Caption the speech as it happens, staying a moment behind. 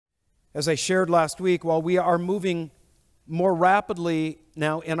As I shared last week, while we are moving more rapidly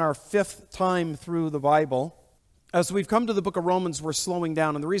now in our fifth time through the Bible, as we've come to the book of Romans, we're slowing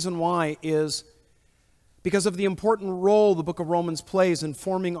down. And the reason why is because of the important role the book of Romans plays in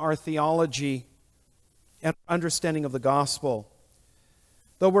forming our theology and understanding of the gospel.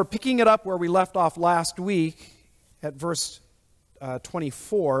 Though we're picking it up where we left off last week at verse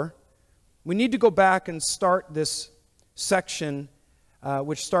 24, we need to go back and start this section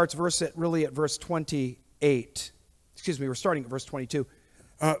which starts at verse 28. Excuse me, we're starting at verse 22.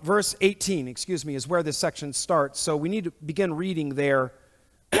 Verse 18, is where this section starts. So we need to begin reading there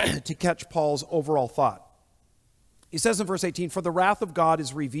to catch Paul's overall thought. He says in verse 18, "For the wrath of God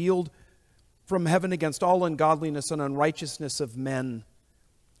is revealed from heaven against all ungodliness and unrighteousness of men,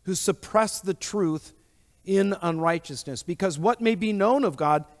 who suppress the truth in unrighteousness, because what may be known of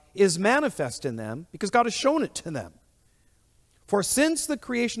God is manifest in them, because God has shown it to them. For since the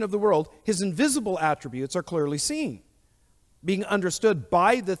creation of the world, his invisible attributes are clearly seen, being understood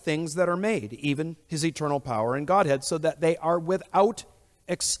by the things that are made, even his eternal power and Godhead, so that they are without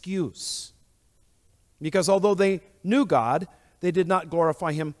excuse. Because although they knew God, they did not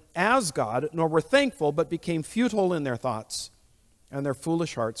glorify him as God, nor were thankful, but became futile in their thoughts, and their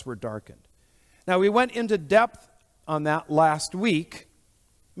foolish hearts were darkened." Now, we went into depth on that last week.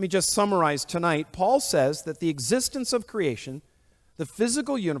 Let me just summarize tonight. Paul says that the existence of creation, the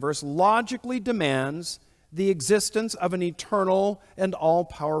physical universe, logically demands the existence of an eternal and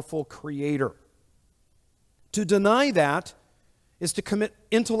all-powerful creator. To deny that is to commit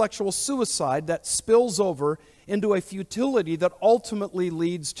intellectual suicide that spills over into a futility that ultimately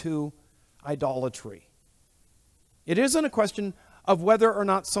leads to idolatry. It isn't a question of whether or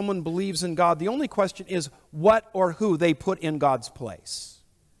not someone believes in God. The only question is what or who they put in God's place.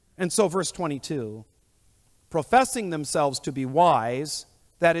 And so verse 22, "Professing themselves to be wise,"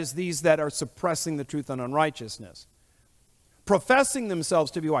 that is, these that are suppressing the truth and unrighteousness. Professing themselves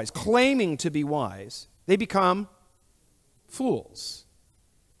to be wise, claiming to be wise, they become fools.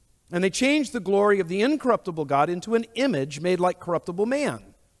 And they change the glory of the incorruptible God into an image made like corruptible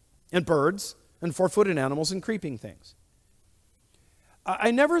man, and birds, and four-footed animals, and creeping things.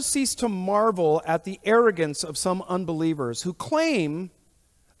 I never cease to marvel at the arrogance of some unbelievers who claim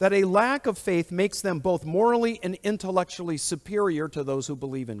that a lack of faith makes them both morally and intellectually superior to those who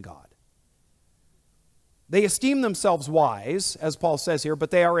believe in God. They esteem themselves wise, as Paul says here, but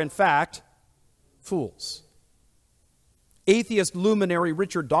they are in fact fools. Atheist luminary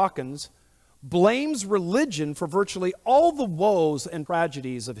Richard Dawkins blames religion for virtually all the woes and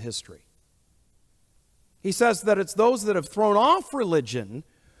tragedies of history. He says that it's those that have thrown off religion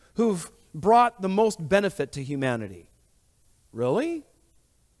who've brought the most benefit to humanity. Really?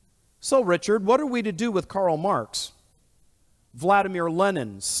 So, Richard, what are we to do with Karl Marx, Vladimir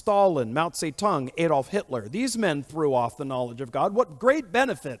Lenin, Stalin, Mao Zedong, Adolf Hitler? These men threw off the knowledge of God. What great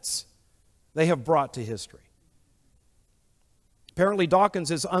benefits they have brought to history. Apparently,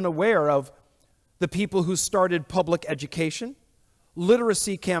 Dawkins is unaware of the people who started public education,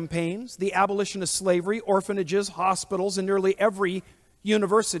 literacy campaigns, the abolition of slavery, orphanages, hospitals, and nearly every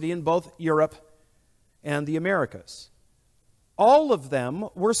university in both Europe and the Americas. All of them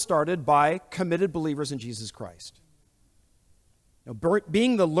were started by committed believers in Jesus Christ. Now,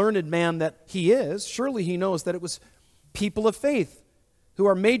 being the learned man that he is, surely he knows that it was people of faith who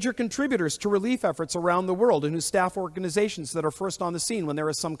are major contributors to relief efforts around the world and who staff organizations that are first on the scene when there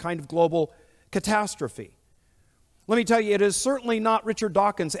is some kind of global catastrophe. Let me tell you, it is certainly not Richard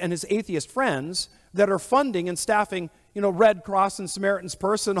Dawkins and his atheist friends that are funding and staffing, Red Cross and Samaritan's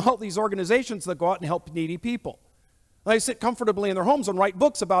Purse and all these organizations that go out and help needy people. They sit comfortably in their homes and write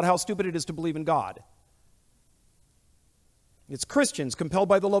books about how stupid it is to believe in God. It's Christians compelled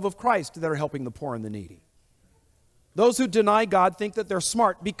by the love of Christ that are helping the poor and the needy. Those who deny God think that they're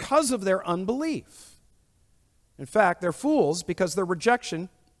smart because of their unbelief. In fact, they're fools because they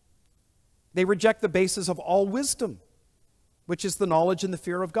reject the basis of all wisdom, which is the knowledge and the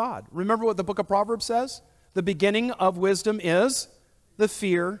fear of God. Remember what the book of Proverbs says? The beginning of wisdom is the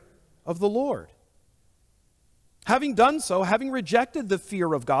fear of the Lord. Having done so, having rejected the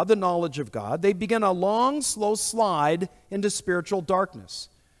fear of God, the knowledge of God, they begin a long, slow slide into spiritual darkness.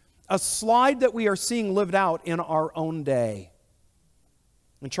 A slide that we are seeing lived out in our own day.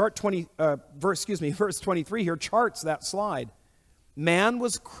 And verse 23 here charts that slide. Man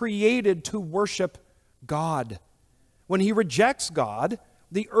was created to worship God. When he rejects God,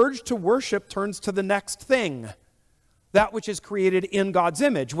 the urge to worship turns to the next thing, that which is created in God's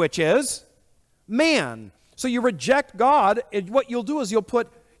image, which is man. So you reject God, and what you'll do is you'll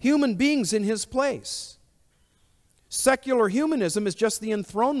put human beings in his place. Secular humanism is just the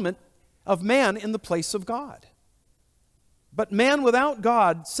enthronement of man in the place of God. But man without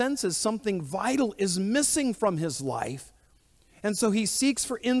God senses something vital is missing from his life, and so he seeks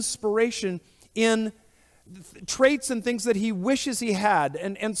for inspiration in traits and things that he wishes he had.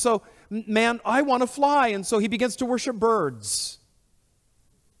 And so, man, I want to fly, and so he begins to worship birds.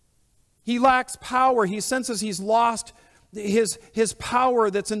 He lacks power. He senses he's lost his power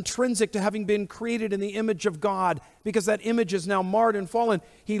that's intrinsic to having been created in the image of God, because that image is now marred and fallen.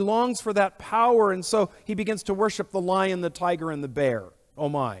 He longs for that power, and so he begins to worship the lion, the tiger, and the bear. Oh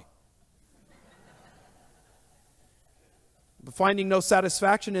my. But finding no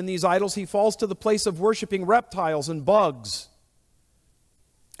satisfaction in these idols, he falls to the place of worshiping reptiles and bugs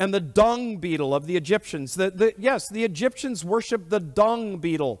and the dung beetle of the Egyptians. Yes, the Egyptians worshiped the dung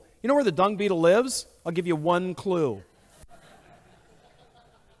beetle. You know where the dung beetle lives? I'll give you one clue.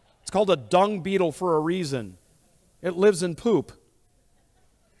 It's called a dung beetle for a reason. It lives in poop.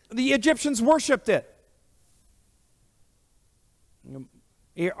 The Egyptians worshipped it.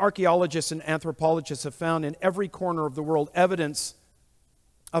 Archaeologists and anthropologists have found in every corner of the world evidence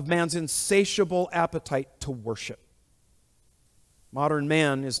of man's insatiable appetite to worship. Modern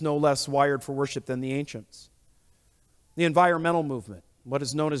man is no less wired for worship than the ancients. The environmental movement, what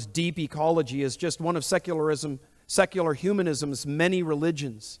is known as deep ecology, is just one of secular humanism's many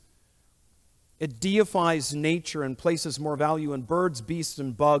religions. It deifies nature and places more value in birds, beasts,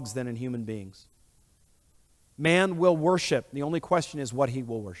 and bugs than in human beings. Man will worship. The only question is what he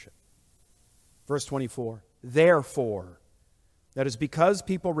will worship. Verse 24, therefore, that is because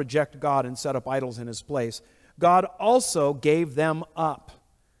people reject God and set up idols in his place, God also gave them up.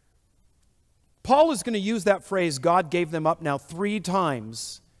 Paul is going to use that phrase, God gave them up, now 3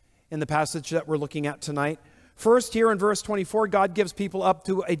 times in the passage that we're looking at tonight. First, here in verse 24, God gives people up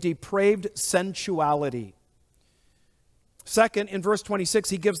to a depraved sensuality. Second, in verse 26,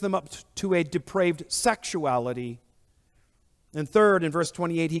 he gives them up to a depraved sexuality. And third, in verse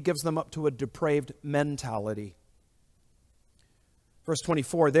 28, he gives them up to a depraved mentality. Verse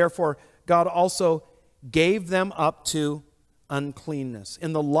 24, therefore, God also gave them up to uncleanness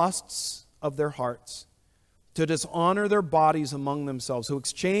in the lusts of their hearts, to dishonor their bodies among themselves, who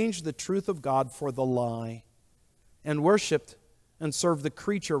exchanged the truth of God for the lie, and worshiped and served the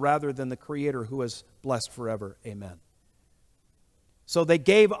creature rather than the Creator, who is blessed forever. Amen. So they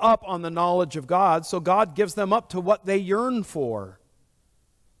gave up on the knowledge of God, so God gives them up to what they yearn for.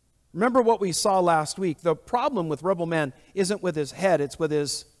 Remember what we saw last week. The problem with rebel man isn't with his head, it's with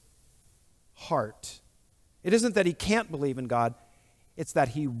his heart. It isn't that he can't believe in God, it's that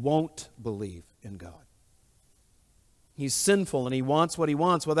he won't believe in God. He's sinful and he wants what he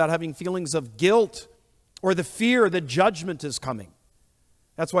wants without having feelings of guilt or the fear that judgment is coming.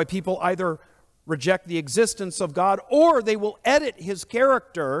 That's why people either reject the existence of God, or they will edit his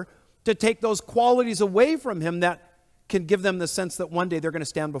character to take those qualities away from him that can give them the sense that one day they're going to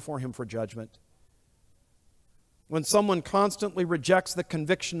stand before him for judgment. When someone constantly rejects the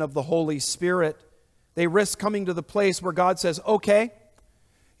conviction of the Holy Spirit, they risk coming to the place where God says, okay,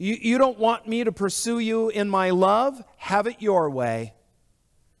 you don't want me to pursue you in my love? Have it your way.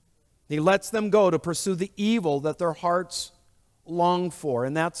 He lets them go to pursue the evil that their hearts long for.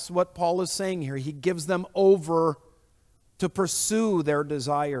 And that's what Paul is saying here. He gives them over to pursue their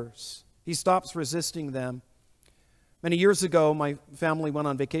desires. He stops resisting them. Many years ago, my family went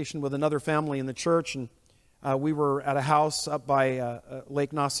on vacation with another family in the church, and we were at a house up by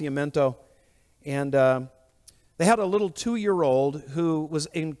Lake Nacimiento, and they had a little 2-year-old who was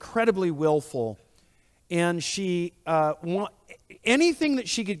incredibly willful, and she anything that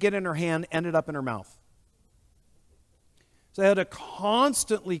she could get in her hand ended up in her mouth. So I had to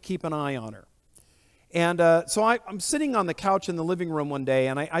constantly keep an eye on her. And so I'm sitting on the couch in the living room one day,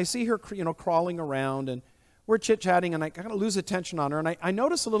 and I see her, crawling around, and we're chit-chatting, and I kind of lose attention on her. And I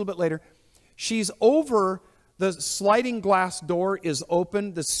notice a little bit later, she's over, the sliding glass door is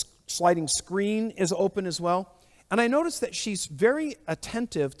open, the sliding screen is open as well. And I notice that she's very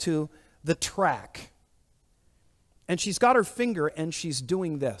attentive to the track. And she's got her finger, and she's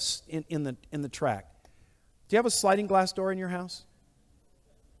doing this in the track. Do you have a sliding glass door in your house?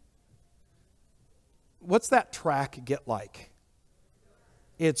 What's that track get like?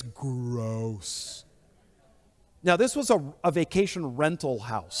 It's gross. Now, this was a vacation rental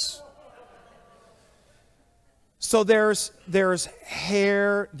house. So there's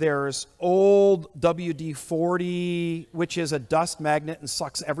hair, there's old WD-40, which is a dust magnet and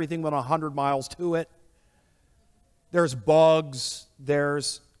sucks everything within 100 miles to it. There's bugs,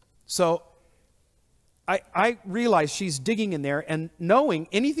 so I realize she's digging in there, and knowing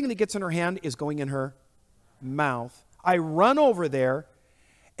anything that gets in her hand is going in her mouth. I run over there,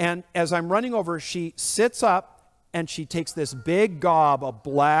 And as I'm running over, she sits up and she takes this big gob of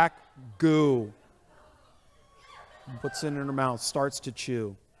black goo, puts it in her mouth, starts to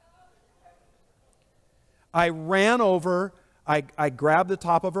chew. I ran over, I grabbed the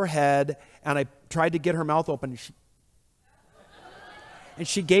top of her head, and I tried to get her mouth open. And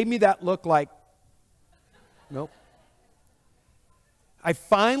she gave me that look like, nope. I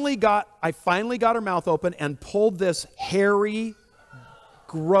finally got her mouth open and pulled this hairy,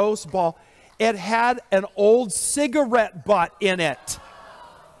 gross ball. It had an old cigarette butt in it.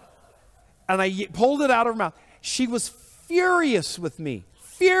 And I pulled it out of her mouth. She was furious with me,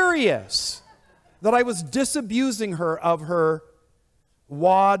 furious that I was disabusing her of her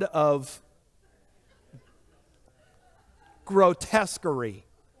wad of grotesquerie.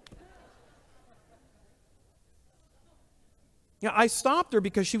 I stopped her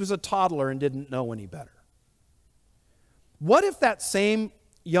because she was a toddler and didn't know any better. What if that same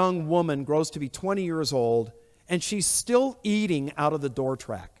young woman grows to be 20 years old and she's still eating out of the door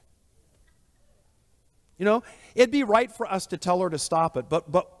track? You know, it'd be right for us to tell her to stop it,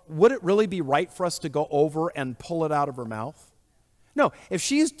 but would it really be right for us to go over and pull it out of her mouth? No, if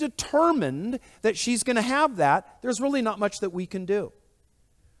she's determined that she's going to have that, there's really not much that we can do.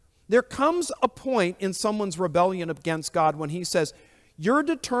 There comes a point in someone's rebellion against God when he says, you're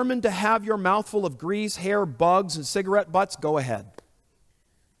determined to have your mouth full of grease, hair, bugs, and cigarette butts, go ahead.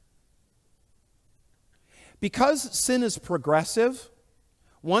 Because sin is progressive,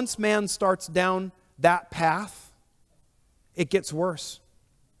 once man starts down that path, it gets worse.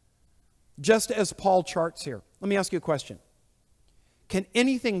 Just as Paul charts here. Let me ask you a question. Can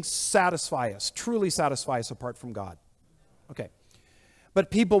anything satisfy us, truly satisfy us apart from God? Okay.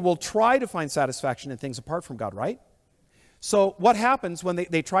 But people will try to find satisfaction in things apart from God, right? So what happens when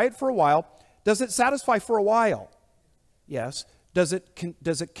they try it for a while? Does it satisfy for a while? Yes. Does it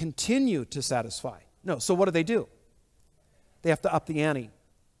continue to satisfy? No. So what do? They have to up the ante.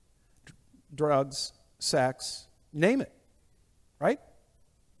 Drugs, sex, name it, right?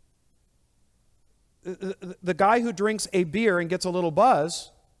 The guy who drinks a beer and gets a little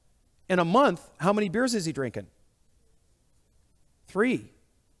buzz, in a month, how many beers is he drinking? 3,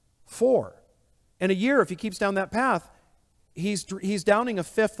 4. In a year, if he keeps down that path, he's downing a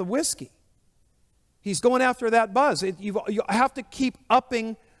fifth of whiskey. He's going after that buzz. You have to keep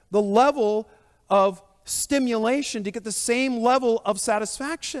upping the level of stimulation to get the same level of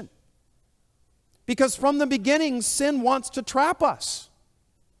satisfaction. Because from the beginning, sin wants to trap us.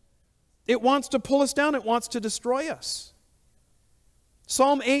 It wants to pull us down. It wants to destroy us.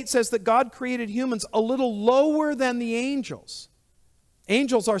 Psalm 8 says that God created humans a little lower than the angels.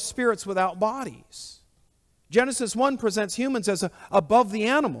 Angels are spirits without bodies. Genesis 1 presents humans as above the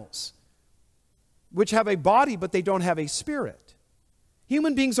animals, which have a body, but they don't have a spirit.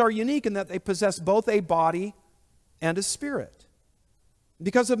 Human beings are unique in that they possess both a body and a spirit.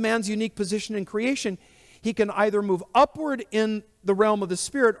 Because of man's unique position in creation, he can either move upward in the realm of the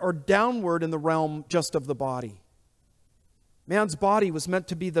spirit or downward in the realm just of the body. Man's body was meant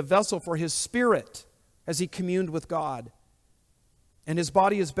to be the vessel for his spirit as he communed with God. And his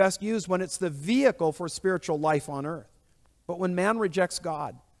body is best used when it's the vehicle for spiritual life on earth. But when man rejects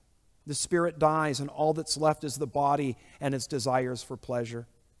God, the spirit dies and all that's left is the body and its desires for pleasure.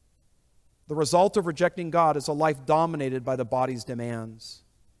 The result of rejecting God is a life dominated by the body's demands.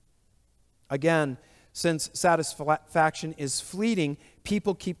 Again, since satisfaction is fleeting,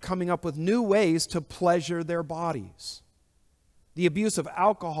 people keep coming up with new ways to pleasure their bodies. The abuse of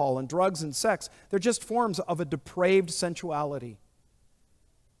alcohol and drugs and sex, they're just forms of a depraved sensuality.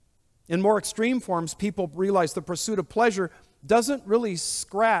 In more extreme forms, people realize the pursuit of pleasure doesn't really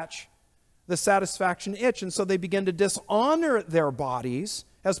scratch the satisfaction itch, and so they begin to dishonor their bodies,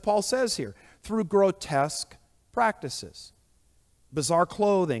 as Paul says here, through grotesque practices, bizarre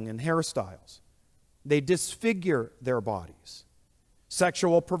clothing and hairstyles. They disfigure their bodies.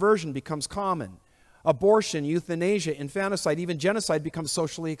 Sexual perversion becomes common. Abortion, euthanasia, infanticide, even genocide becomes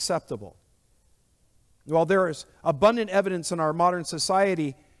socially acceptable. While there is abundant evidence in our modern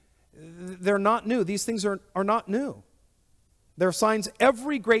society, they're not new. These things are not new. They're signs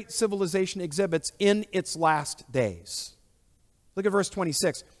every great civilization exhibits in its last days. Look at verse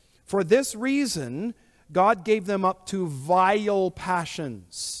 26. For this reason, God gave them up to vile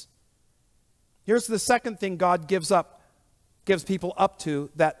passions. Here's the second thing God gives people up to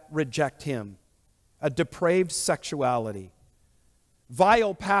that reject him. A depraved sexuality.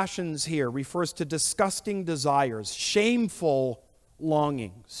 Vile passions here refers to disgusting desires, shameful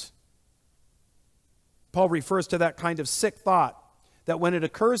longings. Paul refers to that kind of sick thought that when it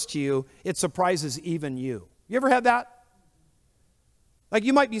occurs to you, it surprises even you. You ever had that? Like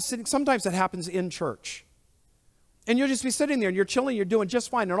you might be sitting, sometimes it happens in church. And you'll just be sitting there and you're chilling, you're doing just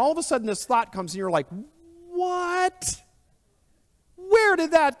fine. And all of a sudden this thought comes and you're like, what? Where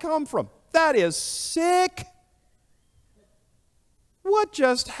did that come from? That is sick. What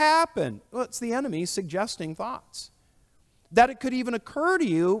just happened? Well, it's the enemy suggesting thoughts. That it could even occur to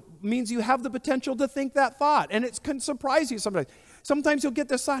you means you have the potential to think that thought. And it can surprise you sometimes. Sometimes you'll get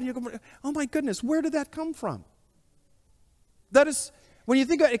this thought and you'll go, oh my goodness, where did that come from? That is, when you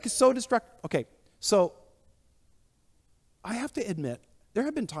think of it, it's so destructive. Okay, so I have to admit, there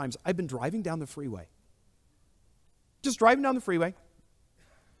have been times I've been driving down the freeway. Just driving down the freeway.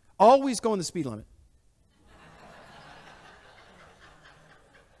 Always going the speed limit.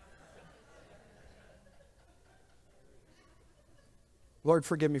 Lord,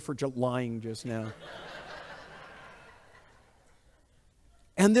 forgive me for lying just now.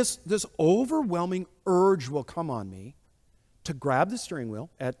 And this overwhelming urge will come on me to grab the steering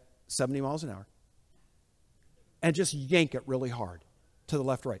wheel at 70 miles an hour and just yank it really hard to the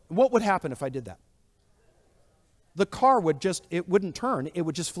left, right. What would happen if I did that? The car would just, it wouldn't turn, it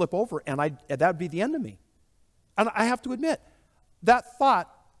would just flip over, and that would be the end of me. And I have to admit, that thought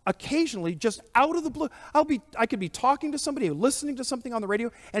occasionally, just out of the blue, I could be talking to somebody, listening to something on the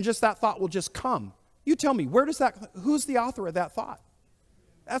radio, and just that thought will just come. You tell me, who's the author of that thought?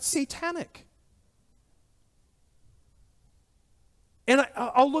 That's satanic. And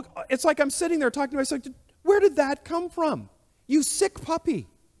I'll look, it's like I'm sitting there talking to myself, where did that come from? You sick puppy.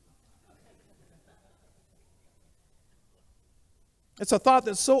 It's a thought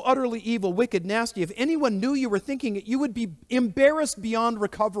that's so utterly evil, wicked, nasty. If anyone knew you were thinking it, you would be embarrassed beyond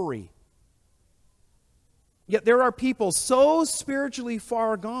recovery. Yet there are people so spiritually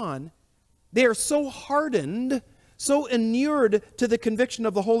far gone, they are so hardened, so inured to the conviction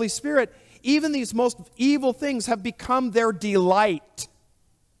of the Holy Spirit, even these most evil things have become their delight.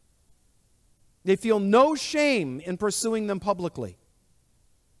 They feel no shame in pursuing them publicly.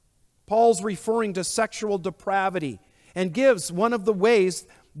 Paul's referring to sexual depravity and gives one of the ways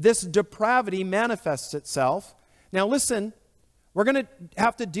this depravity manifests itself. Now listen, we're going to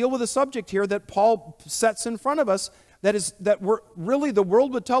have to deal with a subject here that Paul sets in front of us that really the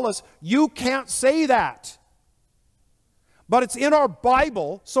world would tell us, you can't say that. But it's in our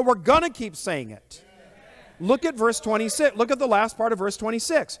Bible, so we're going to keep saying it. Look at verse 26. Look at the last part of verse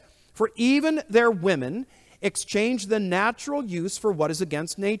 26. For even their women exchange the natural use for what is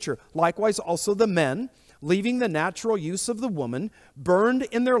against nature. Likewise also the men, leaving the natural use of the woman, burned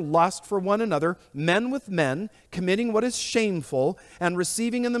in their lust for one another, men with men, committing what is shameful, and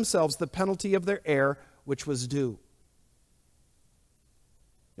receiving in themselves the penalty of their error, which was due.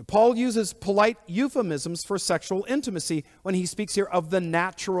 Paul uses polite euphemisms for sexual intimacy when he speaks here of the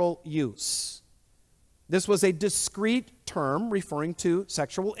natural use. This was a discrete term referring to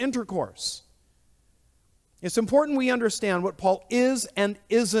sexual intercourse. It's important we understand what Paul is and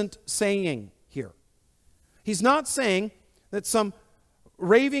isn't saying here. He's not saying that some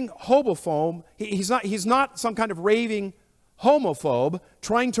raving homophobe, he's not some kind of raving homophobe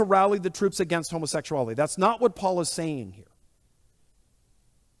trying to rally the troops against homosexuality. That's not what Paul is saying here.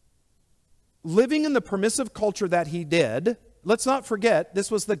 Living in the permissive culture that he did, let's not forget, this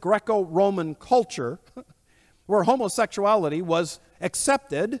was the Greco-Roman culture where homosexuality was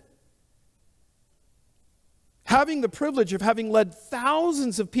accepted. Having the privilege of having led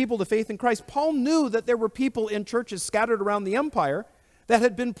thousands of people to faith in Christ, Paul knew that there were people in churches scattered around the empire that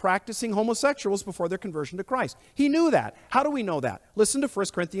had been practicing homosexuals before their conversion to Christ. He knew that. How do we know that? Listen to 1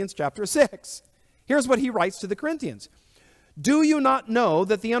 Corinthians chapter 6. Here's what he writes to the Corinthians. Do you not know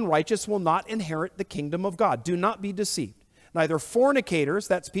that the unrighteous will not inherit the kingdom of God? Do not be deceived. Neither fornicators,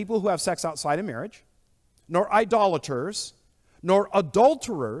 that's people who have sex outside of marriage, nor idolaters, nor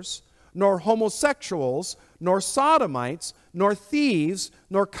adulterers, nor homosexuals, nor sodomites, nor thieves,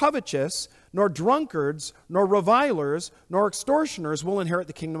 nor covetous, nor drunkards, nor revilers, nor extortioners will inherit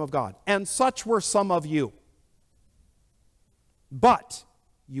the kingdom of God. And such were some of you. But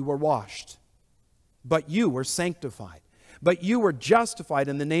you were washed. But you were sanctified. But you were justified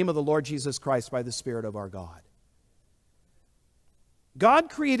in the name of the Lord Jesus Christ by the Spirit of our God. God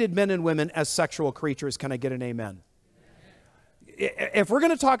created men and women as sexual creatures. Can I get an amen? If we're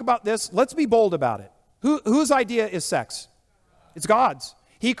going to talk about this, let's be bold about it. Whose idea is sex? It's God's.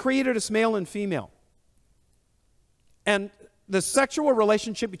 He created us male and female. And the sexual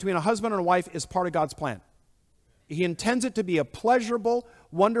relationship between a husband and a wife is part of God's plan. He intends it to be a pleasurable,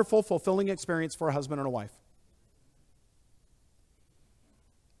 wonderful, fulfilling experience for a husband and a wife.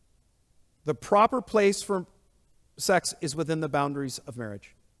 The proper place for sex is within the boundaries of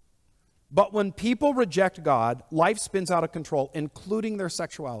marriage. But when people reject God, life spins out of control, including their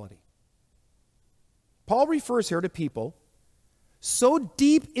sexuality. Paul refers here to people so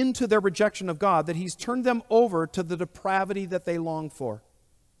deep into their rejection of God that he's turned them over to the depravity that they long for.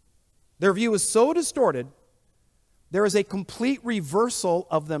 Their view is so distorted, there is a complete reversal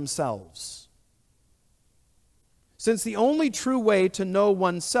of themselves. Since the only true way to know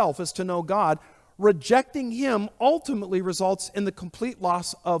oneself is to know God, rejecting Him ultimately results in the complete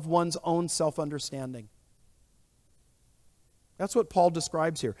loss of one's own self-understanding. That's what Paul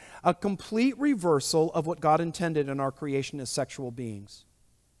describes here. A complete reversal of what God intended in our creation as sexual beings.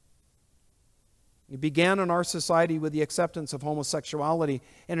 It began in our society with the acceptance of homosexuality,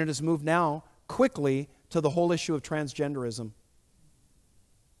 and it has moved now quickly to the whole issue of transgenderism.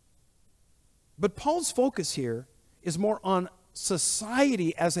 But Paul's focus here is more on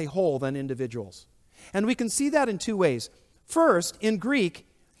society as a whole than individuals. And we can see that in two ways. First, in Greek,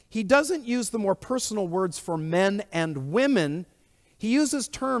 he doesn't use the more personal words for men and women. He uses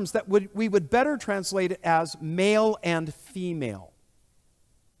terms that we would better translate it as male and female.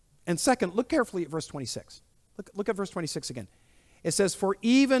 And second, look carefully at verse 26. Look at verse 26 again. It says, for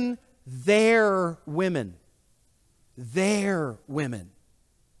even their women.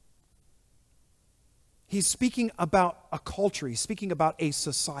 He's speaking about a culture. He's speaking about a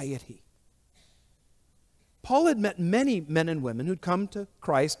society. Paul had met many men and women who'd come to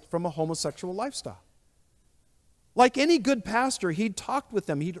Christ from a homosexual lifestyle. Like any good pastor, he'd talked with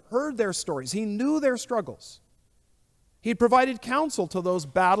them. He'd heard their stories. He knew their struggles. He'd provided counsel to those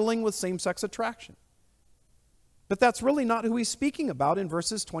battling with same-sex attraction. But that's really not who he's speaking about in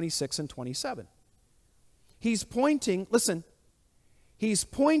verses 26 and 27. He's pointing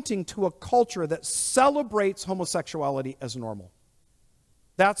to a culture that celebrates homosexuality as normal.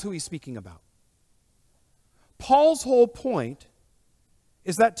 That's who he's speaking about. Paul's whole point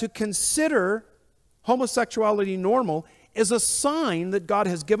is that to consider homosexuality normal is a sign that God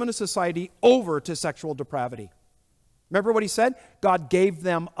has given a society over to sexual depravity. Remember what he said? God gave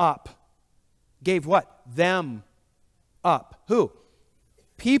them up. Gave what? Them up. Who?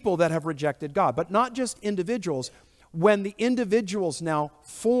 People that have rejected God. But not just individuals. When the individuals now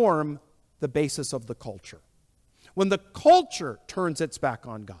form the basis of the culture. When the culture turns its back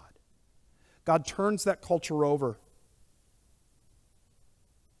on God, God turns that culture over.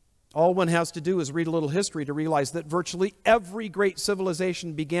 All one has to do is read a little history to realize that virtually every great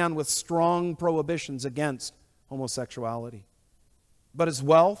civilization began with strong prohibitions against homosexuality. But as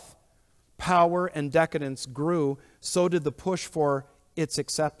wealth, power, and decadence grew, so did the push for its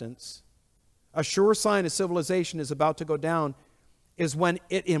acceptance. A sure sign a civilization is about to go down is when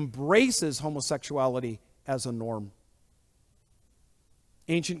it embraces homosexuality as a norm.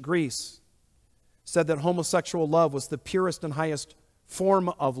 Ancient Greece said that homosexual love was the purest and highest form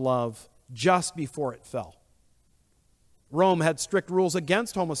of love just before it fell. Rome had strict rules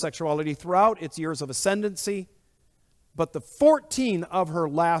against homosexuality throughout its years of ascendancy, but the 14 of her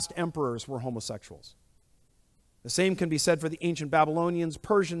last emperors were homosexuals. The same can be said for the ancient Babylonians,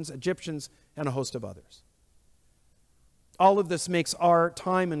 Persians, Egyptians, and a host of others. All of this makes our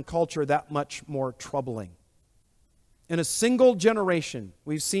time and culture that much more troubling. In a single generation,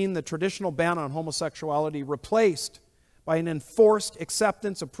 we've seen the traditional ban on homosexuality replaced by an enforced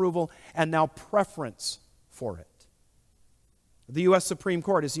acceptance, approval, and now preference for it. The U.S. Supreme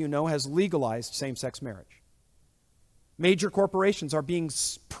Court, as you know, has legalized same-sex marriage. Major corporations are being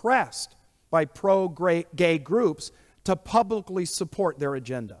pressed by pro-gay groups to publicly support their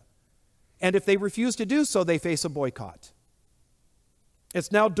agenda. And if they refuse to do so, they face a boycott.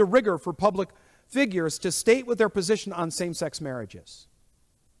 It's now de rigueur for public figures to state what their position on same-sex marriage is.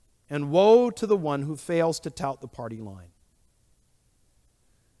 And woe to the one who fails to tout the party line.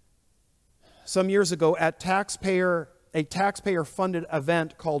 Some years ago, at a taxpayer-funded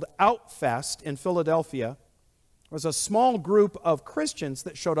event called Outfest in Philadelphia, there was a small group of Christians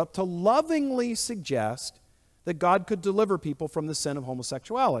that showed up to lovingly suggest that God could deliver people from the sin of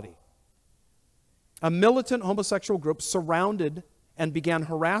homosexuality. A militant homosexual group surrounded and began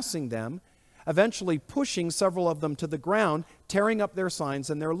harassing them, eventually pushing several of them to the ground, tearing up their signs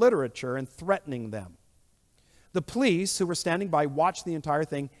and their literature, and threatening them. The police, who were standing by, watched the entire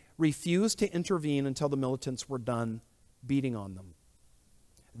thing, refused to intervene until the militants were done beating on them.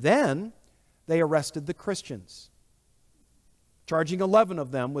 Then they arrested the Christians, charging 11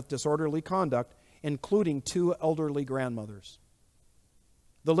 of them with disorderly conduct, including 2 elderly grandmothers.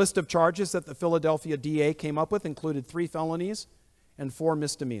 The list of charges that the Philadelphia DA came up with included 3 felonies and 4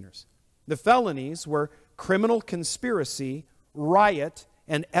 misdemeanors. The felonies were criminal conspiracy, riot,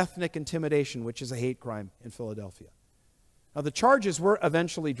 and ethnic intimidation, which is a hate crime in Philadelphia. Now, the charges were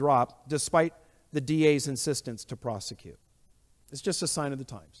eventually dropped despite the DA's insistence to prosecute. It's just a sign of the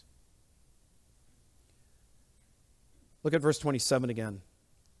times. Look at verse 27 again.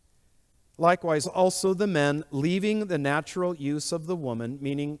 Likewise, also the men, leaving the natural use of the woman,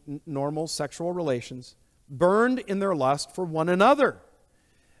 meaning normal sexual relations, burned in their lust for one another.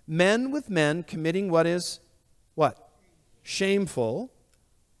 Men with men committing what is, what? Shameful.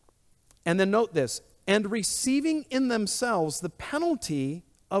 And then note this, and receiving in themselves the penalty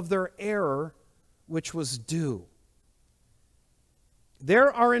of their error which was due.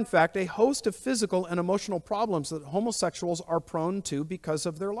 There are, in fact, a host of physical and emotional problems that homosexuals are prone to because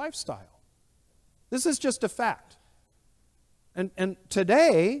of their lifestyle. This is just a fact. And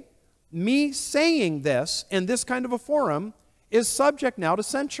today, me saying this in this kind of a forum is subject now to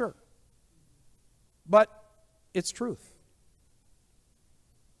censure. But it's truth.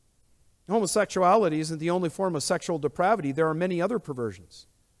 Homosexuality isn't the only form of sexual depravity. There are many other perversions.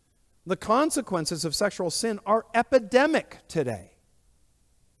 The consequences of sexual sin are epidemic today.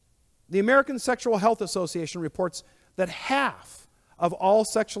 The American Sexual Health Association reports that half of all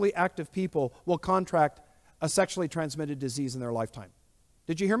sexually active people will contract a sexually transmitted disease in their lifetime.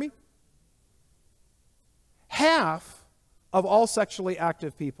 Did you hear me? Half of all sexually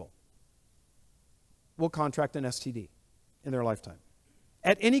active people will contract an STD in their lifetime.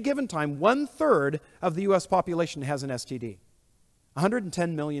 At any given time, 1/3 of the U.S. population has an STD.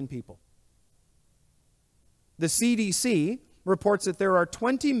 110 million people. The CDC reports that there are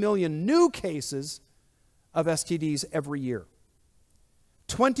 20 million new cases of STDs every year.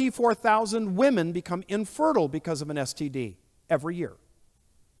 24,000 women become infertile because of an STD every year.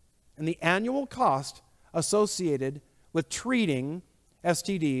 And the annual cost associated with treating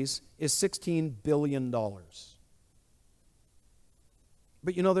STDs is $16 billion.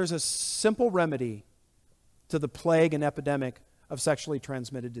 But you know, there's a simple remedy to the plague and epidemic of sexually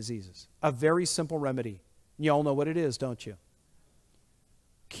transmitted diseases. A very simple remedy. You all know what it is, don't you?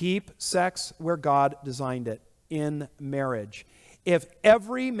 Keep sex where God designed it, in marriage. If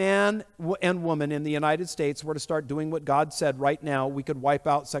every man and woman in the United States were to start doing what God said right now, we could wipe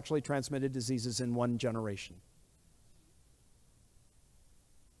out sexually transmitted diseases in one generation.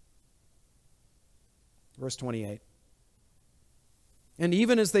 Verse 28. And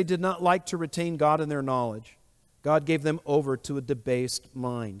even as they did not like to retain God in their knowledge, God gave them over to a debased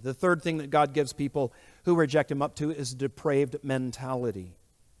mind. The third thing that God gives people who reject Him up to is a depraved mentality.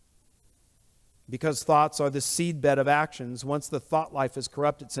 Because thoughts are the seedbed of actions, once the thought life is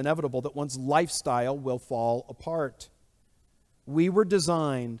corrupt, it's inevitable that one's lifestyle will fall apart. We were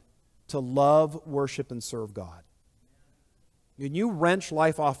designed to love, worship, and serve God. When you wrench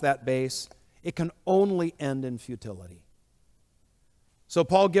life off that base, it can only end in futility. So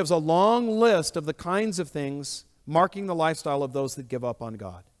Paul gives a long list of the kinds of things marking the lifestyle of those that give up on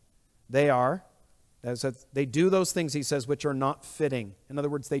God. They do those things, he says, which are not fitting. In other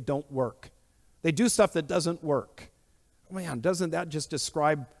words, they don't work. They do stuff that doesn't work. Man, doesn't that just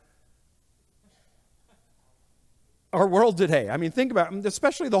describe our world today? I mean, think about it,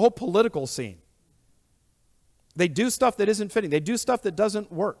 especially the whole political scene. They do stuff that isn't fitting. They do stuff that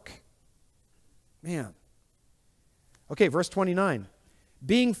doesn't work. Man. Okay, verse 29.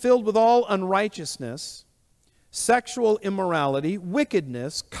 Being filled with all unrighteousness, sexual immorality,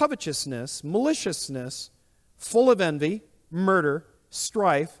 wickedness, covetousness, maliciousness, full of envy, murder,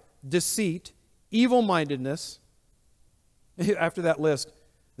 strife, deceit, evil-mindedness. After that list,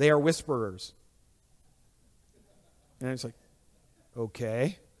 they are whisperers. And it's like,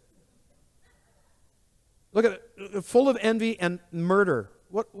 okay. Look at it, full of envy and murder.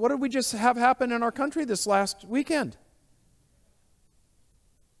 What did we just have happen in our country this last weekend?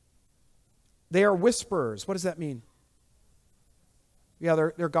 They are whisperers. What does that mean? Yeah,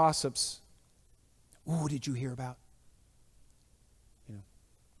 they're gossips. Ooh, did you hear about?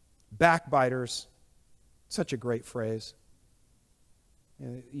 Backbiters. Such a great phrase.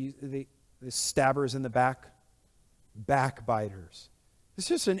 The stabbers in the back. Backbiters. It's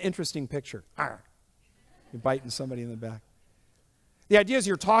just an interesting picture. Arr. You're biting somebody in the back. The idea is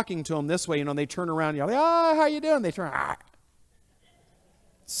you're talking to them this way, they turn around, you're like, how you doing? They turn,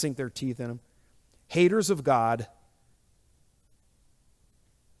 sink their teeth in them. Haters of God.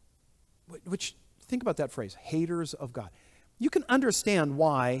 Which, think about that phrase, haters of God. You can understand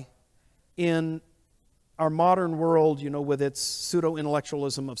why in our modern world, with its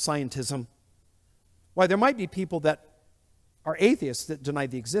pseudo-intellectualism of scientism, why there might be people that are atheists that deny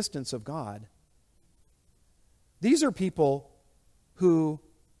the existence of God. These are people who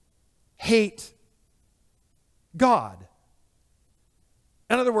hate God.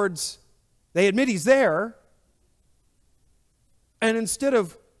 In other words, they admit He's there, And instead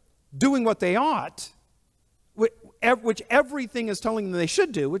of doing what they ought, which everything is telling them they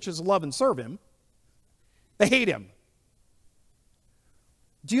should do, which is love and serve him, they hate him.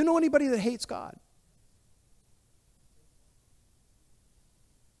 Do you know anybody that hates God?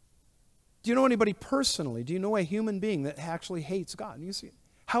 Do you know anybody personally? Do you know a human being that actually hates God? And you see,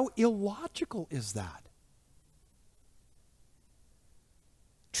 how illogical is that?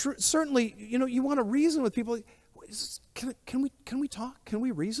 Certainly, you want to reason with people. Can we talk? Can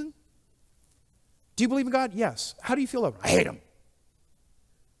we reason? Do you believe in God? Yes. How do you feel about him? I hate him.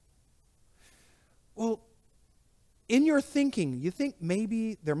 Well, in your thinking, you think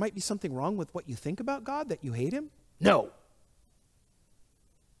maybe there might be something wrong with what you think about God, that you hate him? No.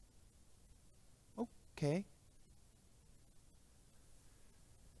 Okay.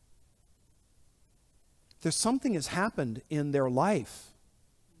 There's something has happened in their life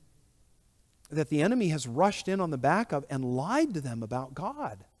that the enemy has rushed in on the back of and lied to them about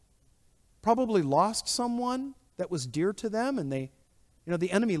God. Probably lost someone that was dear to them, and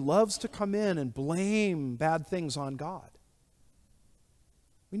the enemy loves to come in and blame bad things on God.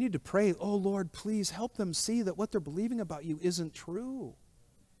 We need to pray, oh Lord, please help them see that what they're believing about you isn't true.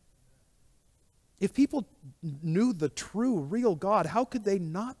 If people knew the true, real God, how could they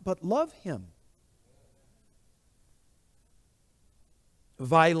not but love him?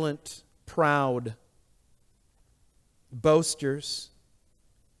 Violent, proud, boasters.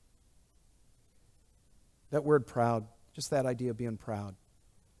 That word proud, just that idea of being proud.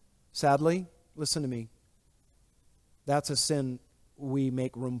 Sadly, listen to me, that's a sin we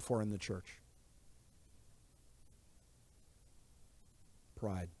make room for in the church.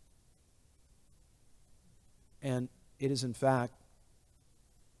 Pride. And it is in fact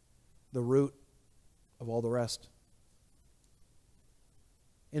the root of all the rest.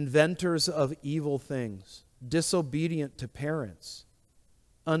 Inventors of evil things, disobedient to parents,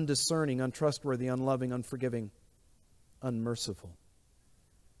 undiscerning, untrustworthy, unloving, unforgiving, unmerciful.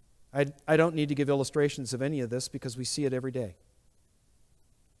 I don't need to give illustrations of any of this because we see it every day.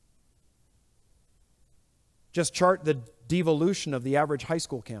 Just chart the devolution of the average high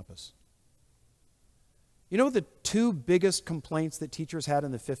school campus. You know the two biggest complaints that teachers had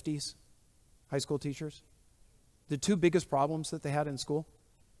in the 50s, high school teachers? The two biggest problems that they had in school?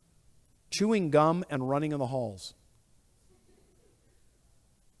 Chewing gum and running in the halls.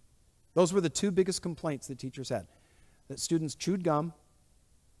 Those were the two biggest complaints that teachers had. That students chewed gum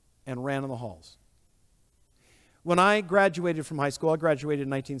and ran in the halls. When I graduated from high school, I graduated in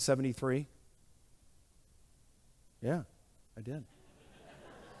 1973. Yeah, I did.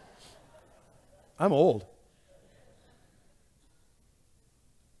 I'm old.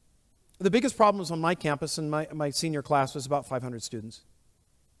 The biggest problems on my campus in my senior class was about 500 students.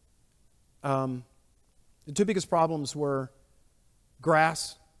 The two biggest problems were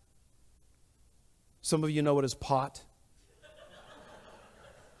grass. Some of you know it as pot.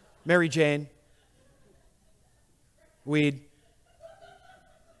 Mary Jane. Weed.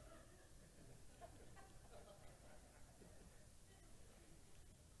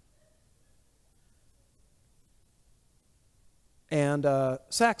 And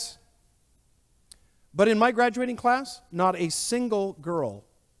sex. But in my graduating class, not a single girl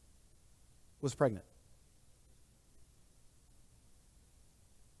was pregnant.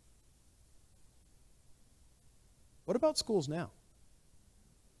 What about schools now?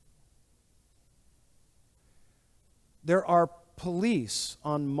 There are police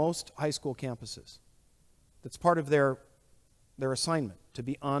on most high school campuses. That's part of their assignment, to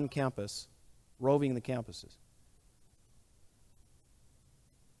be on campus, roving the campuses.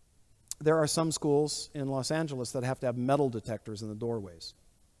 There are some schools in Los Angeles that have to have metal detectors in the doorways.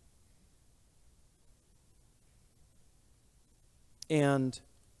 And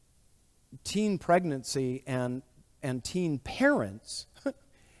teen pregnancy and teen parents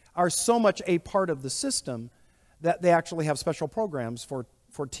are so much a part of the system that they actually have special programs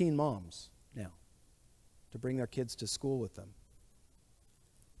for teen moms now to bring their kids to school with them.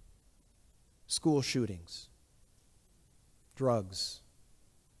 School shootings, drugs.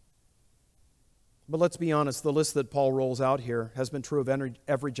 But let's be honest, the list that Paul rolls out here has been true of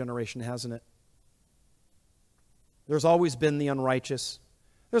every generation, hasn't it? There's always been the unrighteous.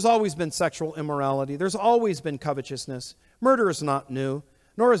 There's always been sexual immorality. There's always been covetousness. Murder is not new,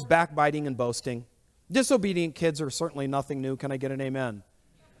 nor is backbiting and boasting. Disobedient kids are certainly nothing new. Can I get an amen?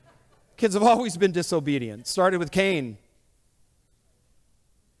 Kids have always been disobedient. Started with Cain.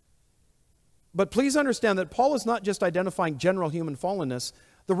 But please understand that Paul is not just identifying general human fallenness.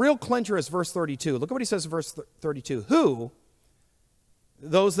 The real clincher is verse 32. Look at what he says in verse 32. Who,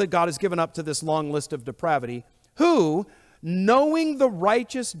 those that God has given up to this long list of depravity, who, knowing the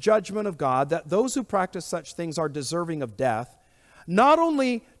righteous judgment of God, that those who practice such things are deserving of death, not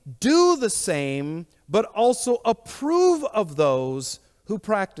only do the same, but also approve of those who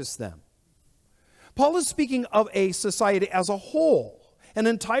practice them. Paul is speaking of a society as a whole, an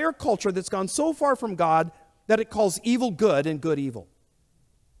entire culture that's gone so far from God that it calls evil good and good evil.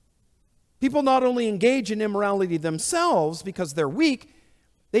 People not only engage in immorality themselves because they're weak,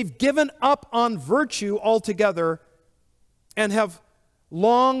 they've given up on virtue altogether and have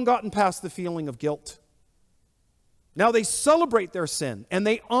long gotten past the feeling of guilt. Now they celebrate their sin and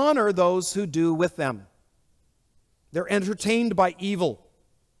they honor those who do with them. They're entertained by evil,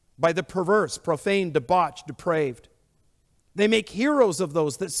 by the perverse, profane, debauched, depraved. They make heroes of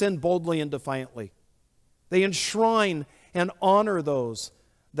those that sin boldly and defiantly. They enshrine and honor those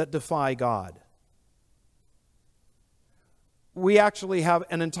that defy God. We actually have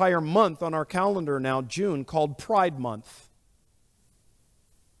an entire month on our calendar now, June, called Pride Month,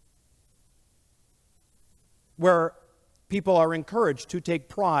 where people are encouraged to take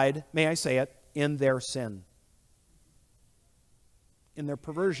pride, may I say it, in their sin, in their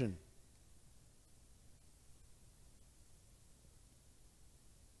perversion.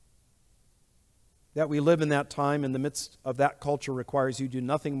 That we live in that time, in the midst of that culture, requires you do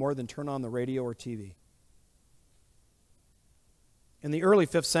nothing more than turn on the radio or TV. In the early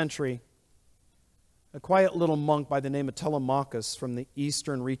 5th century, a quiet little monk by the name of Telemachus from the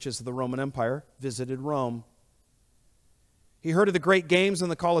eastern reaches of the Roman Empire visited Rome. He heard of the great games in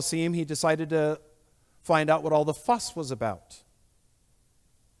the Colosseum. He decided to find out what all the fuss was about.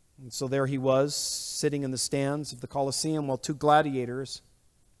 And so there he was, sitting in the stands of the Colosseum while two gladiators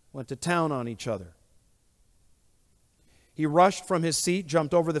went to town on each other. He rushed from his seat,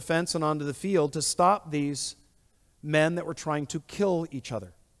 jumped over the fence and onto the field to stop these men that were trying to kill each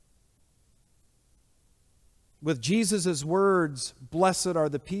other. With Jesus' words, "Blessed are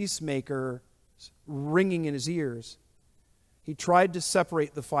the peacemakers," ringing in his ears, he tried to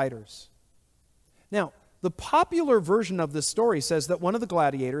separate the fighters. Now, the popular version of this story says that one of the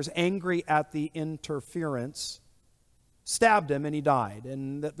gladiators, angry at the interference, stabbed him and he died.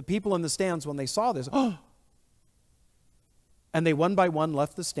 And that the people in the stands, when they saw this, oh! And they one by one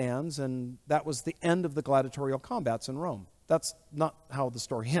left the stands, and that was the end of the gladiatorial combats in Rome. That's not how the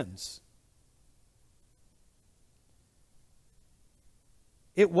story ends.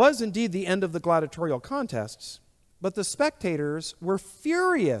 It was indeed the end of the gladiatorial contests, but the spectators were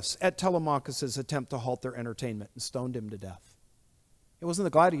furious at Telemachus' attempt to halt their entertainment and stoned him to death. It wasn't the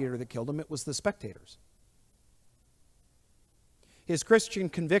gladiator that killed him, it was the spectators. His Christian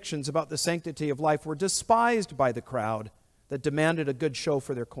convictions about the sanctity of life were despised by the crowd that demanded a good show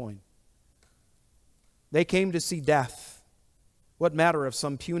for their coin. They came to see death. What matter if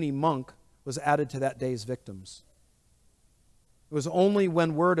some puny monk was added to that day's victims? It was only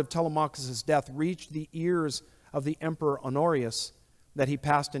when word of Telemachus' death reached the ears of the Emperor Honorius that he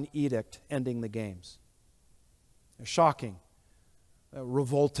passed an edict ending the games. Shocking,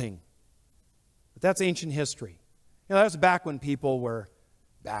 revolting. But that's ancient history. You know, that was back when people were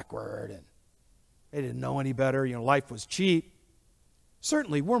backward and they didn't know any better. You know, life was cheap.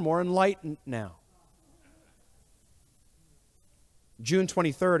 Certainly, we're more enlightened now. June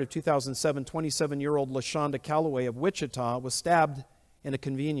 23rd of 2007, 27-year-old LaShonda Calloway of Wichita was stabbed in a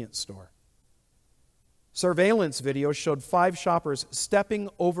convenience store. Surveillance video showed 5 shoppers stepping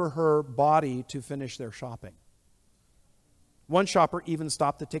over her body to finish their shopping. One shopper even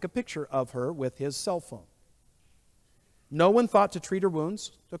stopped to take a picture of her with his cell phone. No one thought to treat her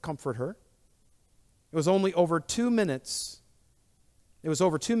wounds, to comfort her. It was over 2 minutes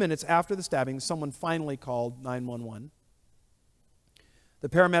after the stabbing, someone finally called 911. The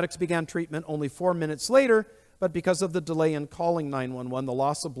paramedics began treatment only 4 minutes later, but because of the delay in calling 911, the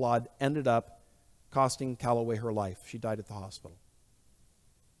loss of blood ended up costing Calloway her life. She died at the hospital.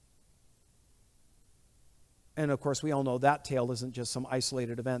 And of course, we all know that tale isn't just some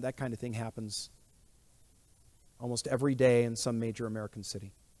isolated event. That kind of thing happens almost every day in some major American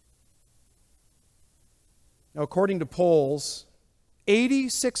city. Now, according to polls,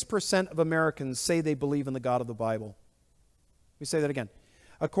 86% of Americans say they believe in the God of the Bible. Let me say that again.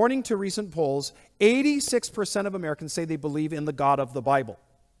 According to recent polls, 86% of Americans say they believe in the God of the Bible.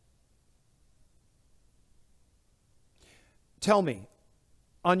 Tell me,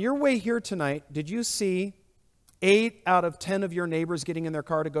 on your way here tonight, did you see 8 out of 10 of your neighbors getting in their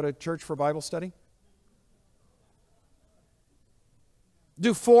car to go to church for Bible study?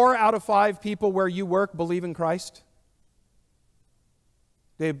 Do 4 out of 5 people where you work believe in Christ?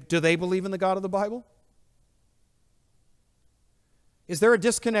 Do they believe in the God of the Bible? Is there a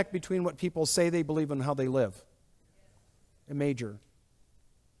disconnect between what people say they believe and how they live? a major.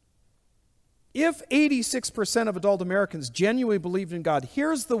 If 86% of adult Americans genuinely believed in God,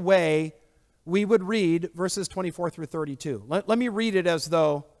 here's the way we would read verses 24 through 32. Let me read it as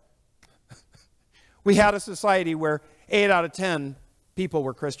though we had a society where 8 out of 10 people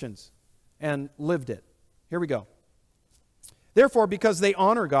were Christians and lived it. Here we go. Therefore, because they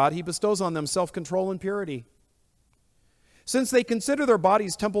honor God, he bestows on them self-control and purity. Since they consider their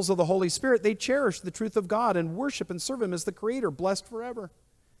bodies temples of the Holy Spirit, they cherish the truth of God and worship and serve him as the Creator, blessed forever.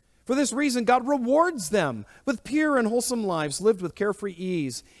 For this reason, God rewards them with pure and wholesome lives lived with carefree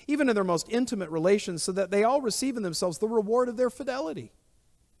ease, even in their most intimate relations, so that they all receive in themselves the reward of their fidelity.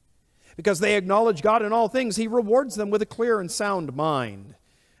 Because they acknowledge God in all things, he rewards them with a clear and sound mind.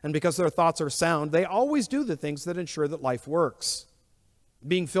 And because their thoughts are sound, they always do the things that ensure that life works.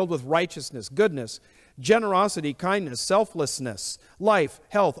 Being filled with righteousness, goodness, generosity, kindness, selflessness, life,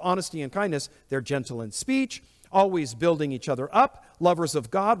 health, honesty, and kindness, they're gentle in speech, always building each other up, lovers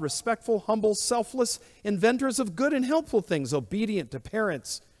of God, respectful, humble, selfless, inventors of good and helpful things, obedient to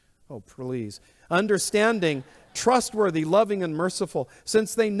parents. Oh, please. Understanding, trustworthy, loving, and merciful.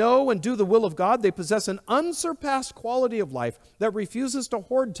 Since they know and do the will of God, they possess an unsurpassed quality of life that refuses to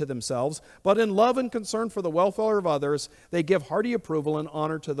hoard to themselves, but in love and concern for the welfare of others, they give hearty approval and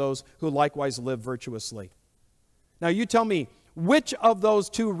honor to those who likewise live virtuously. Now you tell me, which of those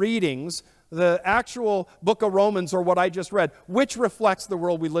two readings, the actual book of Romans or what I just read, which reflects the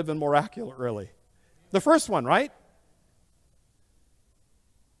world we live in more accurately? The first one, right?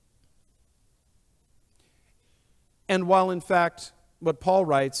 And while, in fact, what Paul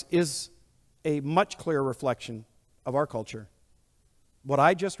writes is a much clearer reflection of our culture, what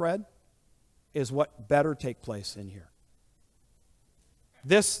I just read is what better take place in here.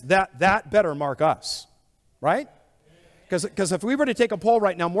 That better mark us, right? Because if we were to take a poll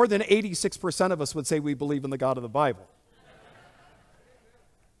right now, more than 86% of us would say we believe in the God of the Bible.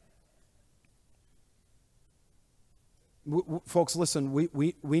 Folks, listen,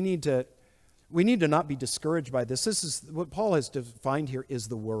 we need to not be discouraged by this. This is what Paul has defined here is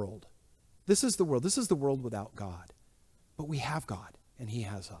the world. This is the world. This is the world without God. But we have God, and he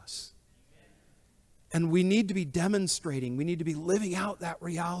has us. And we need to be demonstrating, we need to be living out that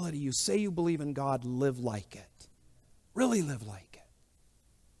reality. You say you believe in God, live like it. Really live like it.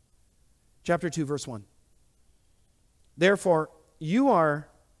 Chapter 2, verse 1. Therefore, you are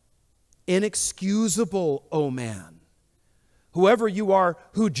inexcusable, O man, whoever you are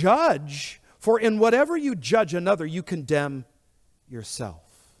who judge, for in whatever you judge another, you condemn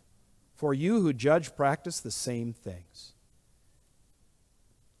yourself. For you who judge practice the same things.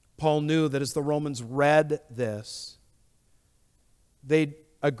 Paul knew that as the Romans read this, they'd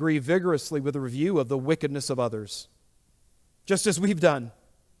agree vigorously with a review of the wickedness of others, just as we've done.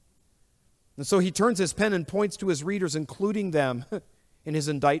 And so he turns his pen and points to his readers, including them, in his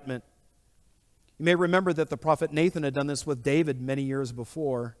indictment. You may remember that the prophet Nathan had done this with David many years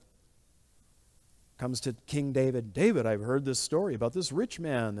before. Comes to King David. David, I've heard this story about this rich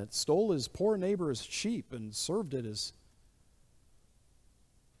man that stole his poor neighbor's sheep and served it as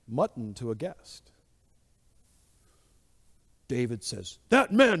mutton to a guest. David says,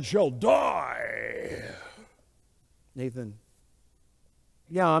 that man shall die. Nathan,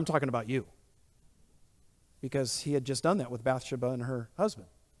 yeah, I'm talking about you. Because he had just done that with Bathsheba and her husband.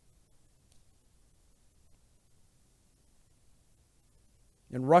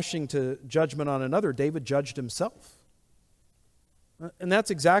 In rushing to judgment on another, David judged himself. And that's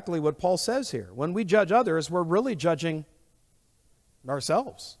exactly what Paul says here. When we judge others, we're really judging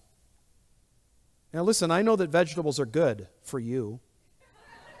ourselves. Now listen, I know that vegetables are good for you.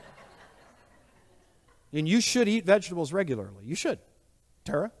 And you should eat vegetables regularly. You should.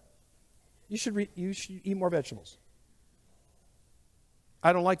 Tara, you should eat more vegetables.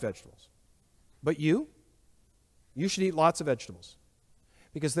 I don't like vegetables. But you should eat lots of vegetables.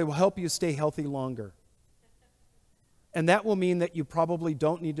 Because they will help you stay healthy longer. And that will mean that you probably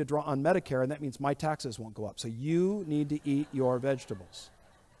don't need to draw on Medicare, and that means my taxes won't go up. So you need to eat your vegetables.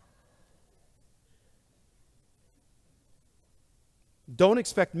 Don't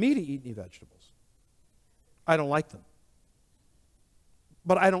expect me to eat any vegetables. I don't like them.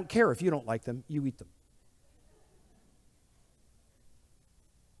 But I don't care if you don't like them, you eat them.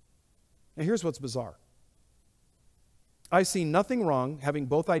 Now here's what's bizarre. I see nothing wrong having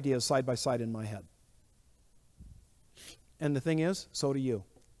both ideas side by side in my head. And the thing is, so do you.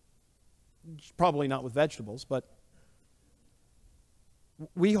 Probably not with vegetables, but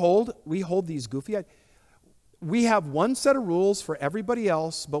we hold these goofy ideas. We have one set of rules for everybody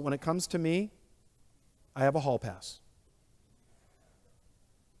else, but when it comes to me, I have a hall pass.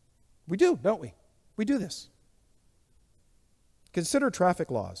 We do, don't we? We do this. Consider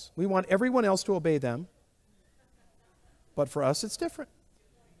traffic laws. We want everyone else to obey them, but for us it's different.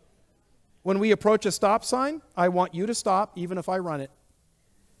 When we approach a stop sign, I want you to stop even if I run it.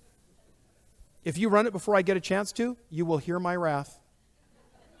 If you run it before I get a chance to, you will hear my wrath.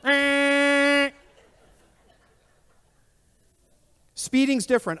 Speeding's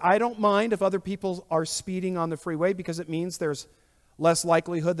different. I don't mind if other people are speeding on the freeway because it means there's less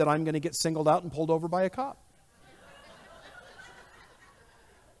likelihood that I'm going to get singled out and pulled over by a cop.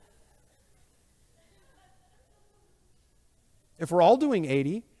 If we're all doing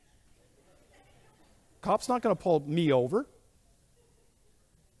 80, cop's not going to pull me over.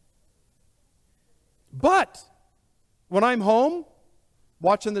 But when I'm home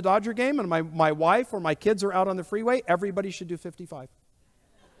watching the Dodger game and my wife or my kids are out on the freeway, everybody should do 55.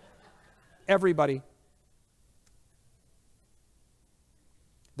 Everybody.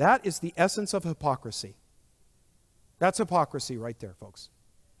 That is the essence of hypocrisy. That's hypocrisy right there, folks.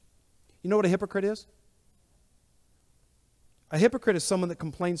 You know what a hypocrite is? A hypocrite is someone that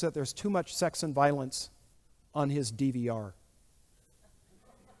complains that there's too much sex and violence on his DVR.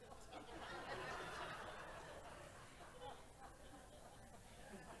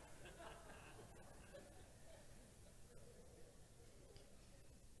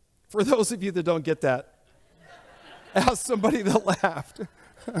 For those of you that don't get that, ask somebody that laughed.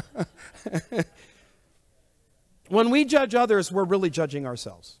 When we judge others, we're really judging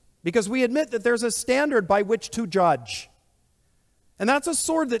ourselves, because we admit that there's a standard by which to judge. And that's a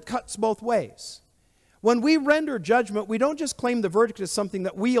sword that cuts both ways. When we render judgment, we don't just claim the verdict as something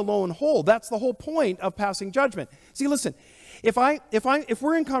that we alone hold. That's the whole point of passing judgment. See, listen, if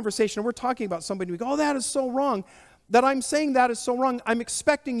we're in conversation and we're talking about somebody, we go, oh, that is so wrong, that I'm saying that is so wrong, I'm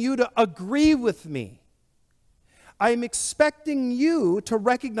expecting you to agree with me. I'm expecting you to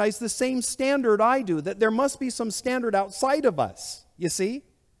recognize the same standard I do, that there must be some standard outside of us, you see?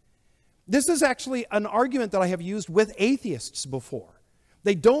 This is actually an argument that I have used with atheists before.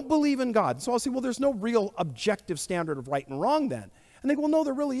 They don't believe in God. So I'll say, well, there's no real objective standard of right and wrong then. And they go, well, no,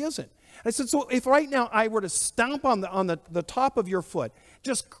 there really isn't. I said, so if right now I were to stomp on the top of your foot,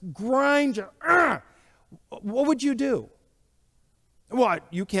 just grind your, what would you do? Well,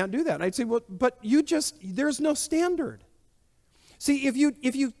 you can't do that. And I'd say, well, but there's no standard. See, if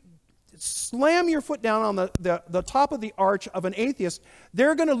you slam your foot down on the top of the arch of an atheist,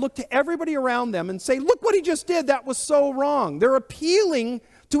 they're going to look to everybody around them and say, look what he just did, that was so wrong. They're appealing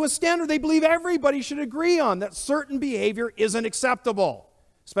to a standard they believe everybody should agree on, that certain behavior isn't acceptable,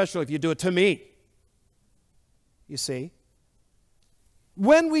 especially if you do it to me. You see?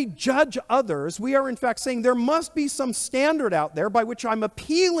 When we judge others, we are in fact saying there must be some standard out there by which I'm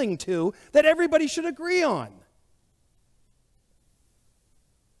appealing to that everybody should agree on.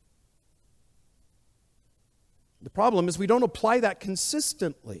 The problem is we don't apply that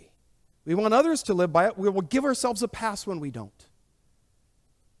consistently. We want others to live by it. We will give ourselves a pass when we don't.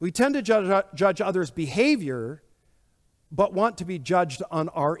 We tend to judge others' behavior, but want to be judged on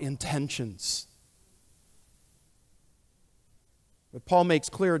our intentions. But Paul makes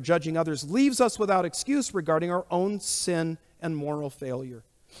clear, judging others leaves us without excuse regarding our own sin and moral failure.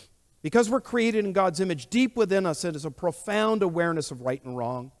 Because we're created in God's image, deep within us it is a profound awareness of right and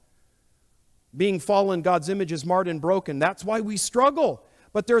wrong. Being fallen, God's image is marred and broken. That's why we struggle.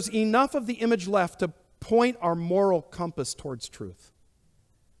 But there's enough of the image left to point our moral compass towards truth.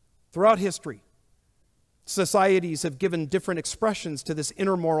 Throughout history, societies have given different expressions to this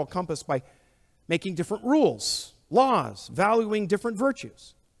inner moral compass by making different rules, laws, valuing different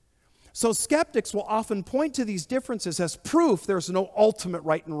virtues. So skeptics will often point to these differences as proof there's no ultimate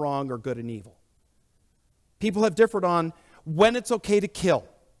right and wrong or good and evil. People have differed on when it's okay to kill,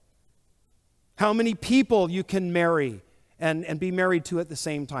 how many people you can marry and be married to at the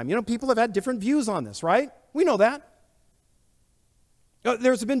same time. You know, people have had different views on this, right? We know that.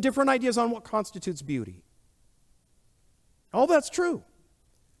 There's been different ideas on what constitutes beauty. All that's true.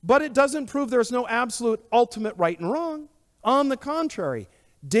 But it doesn't prove there's no absolute ultimate right and wrong. On the contrary,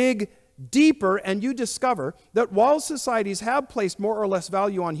 dig deeper and you discover that while societies have placed more or less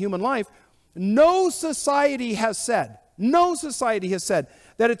value on human life, no society has said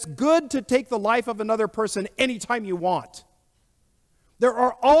that it's good to take the life of another person anytime you want. There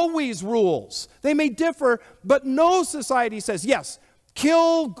are always rules. They may differ, but no society says, yes,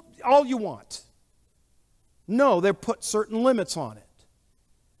 kill all you want. No, they've put certain limits on it.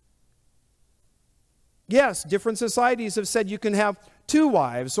 Yes, different societies have said you can have 2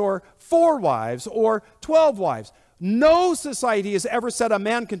 wives or 4 wives or 12 wives. No society has ever said a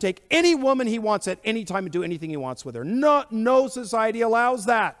man can take any woman he wants at any time and do anything he wants with her. No society allows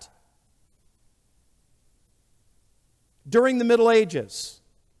that. During the Middle Ages,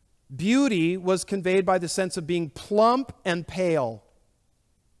 beauty was conveyed by the sense of being plump and pale.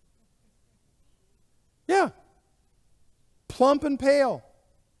 Yeah. Plump and pale.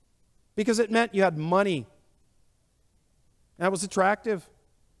 Because it meant you had money. That was attractive.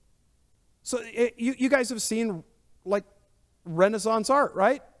 So you guys have seen like Renaissance art,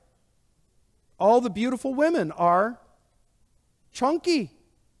 right? All the beautiful women are chunky.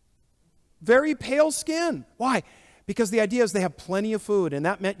 Very pale skin. Why? Because the idea is they have plenty of food, and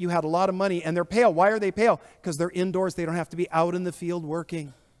that meant you had a lot of money, and they're pale. Why are they pale? Because they're indoors. They don't have to be out in the field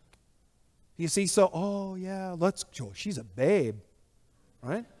working. You see, so, oh yeah, she's a babe,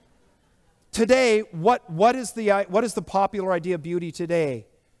 right? Today, what is the popular idea of beauty today?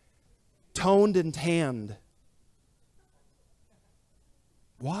 Toned and tanned.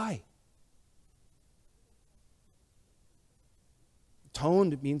 Why?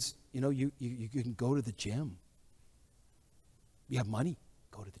 Toned means, you can go to the gym. You have money,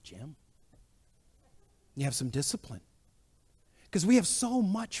 go to the gym. You have some discipline. Because we have so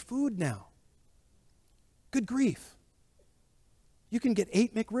much food now. Good grief. You can get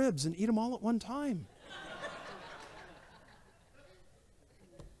 8 McRibs and eat them all at one time.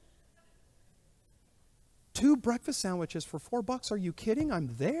 Two breakfast sandwiches for $4. Are you kidding?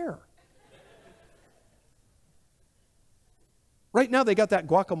 I'm there. Right now, they got that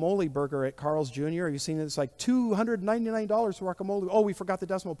guacamole burger at Carl's Jr. Have you seen it? It's like $299 for guacamole. Oh, we forgot the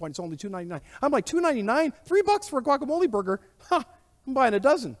decimal point. It's only $2.99. I'm like, $2.99? $3 for a guacamole burger? Ha! I'm buying a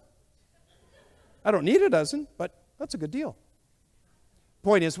dozen. I don't need a dozen, but that's a good deal.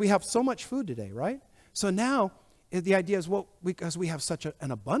 Point is, we have so much food today, right? So now, the idea is, well, because we have such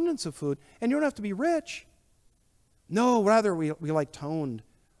an abundance of food, and you don't have to be rich. No, rather, we like toned.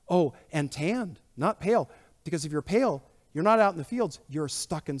 Oh, and tanned, not pale. Because if you're pale, you're not out in the fields. You're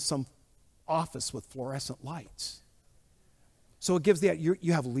stuck in some office with fluorescent lights. So it gives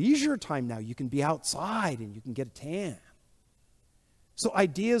you have leisure time now. You can be outside and you can get a tan. So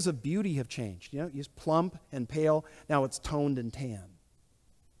ideas of beauty have changed. It's plump and pale. Now it's toned and tan.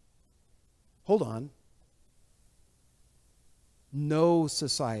 Hold on. No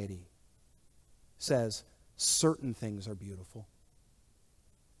society says certain things are beautiful.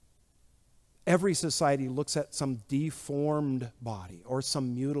 Every society looks at some deformed body or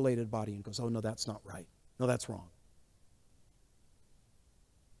some mutilated body and goes, oh, no, that's not right. No, that's wrong.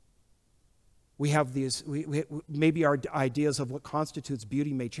 We have these, maybe our ideas of what constitutes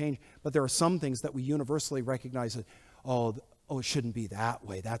beauty may change, but there are some things that we universally recognize that, oh, it shouldn't be that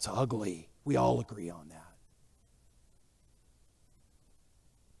way. That's ugly. We all agree on that.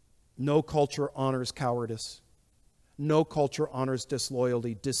 No culture honors cowardice. No culture honors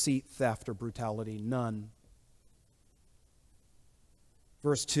disloyalty, deceit, theft, or brutality. None.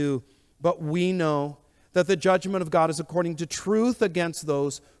 Verse 2, but we know that the judgment of God is according to truth against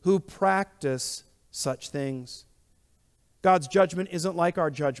those who practice such things. God's judgment isn't like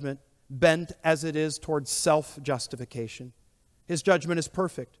our judgment, bent as it is towards self-justification. His judgment is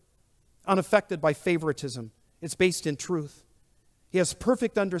perfect, unaffected by favoritism. It's based in truth. He has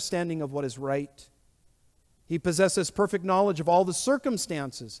perfect understanding of what is right. He possesses perfect knowledge of all the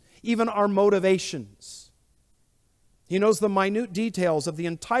circumstances, even our motivations. He knows the minute details of the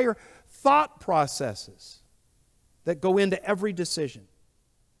entire thought processes that go into every decision.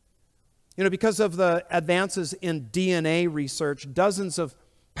 Because of the advances in DNA research, dozens of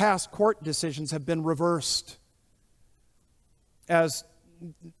past court decisions have been reversed as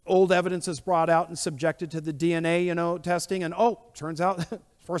old evidence is brought out and subjected to the DNA, testing, and turns out the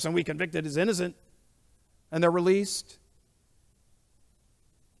person we convicted is innocent, and they're released.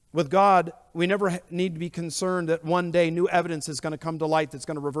 With God, we never need to be concerned that one day new evidence is going to come to light that's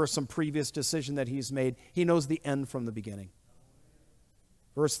going to reverse some previous decision that He's made. He knows the end from the beginning.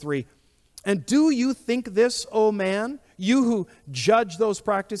 Verse 3, and do you think this, O man, you who judge those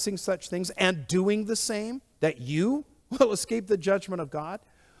practicing such things and doing the same, that you will escape the judgment of God?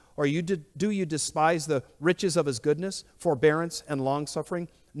 Or do you despise the riches of His goodness, forbearance, and long-suffering,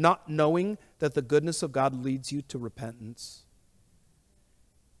 not knowing that the goodness of God leads you to repentance?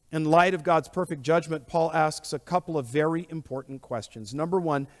 In light of God's perfect judgment, Paul asks a couple of very important questions. Number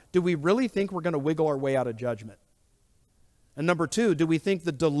one, do we really think we're going to wiggle our way out of judgment? And number two, do we think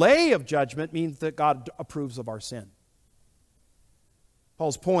the delay of judgment means that God approves of our sin?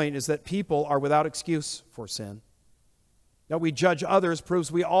 Paul's point is that people are without excuse for sin. That we judge others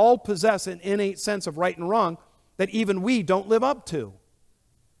proves we all possess an innate sense of right and wrong that even we don't live up to.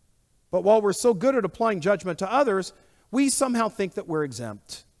 But while we're so good at applying judgment to others, we somehow think that we're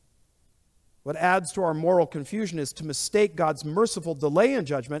exempt. What adds to our moral confusion is to mistake God's merciful delay in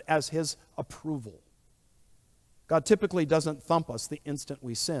judgment as His approval. God typically doesn't thump us the instant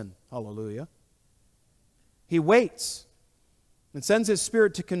we sin. Hallelujah. He waits and sends His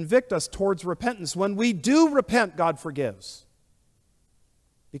Spirit to convict us towards repentance. When we do repent, God forgives.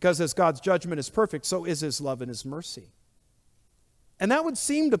 Because as God's judgment is perfect, so is His love and His mercy. And that would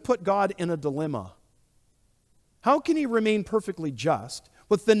seem to put God in a dilemma. How can He remain perfectly just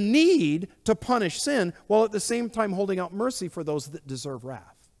with the need to punish sin while at the same time holding out mercy for those that deserve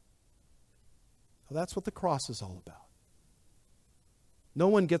wrath? Well, that's what the cross is all about. No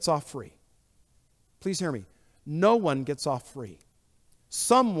one gets off free. Please hear me. No one gets off free.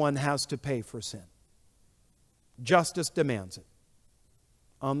 Someone has to pay for sin. Justice demands it.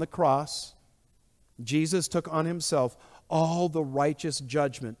 On the cross, Jesus took on Himself all the righteous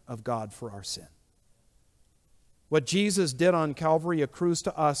judgment of God for our sin. What Jesus did on Calvary accrues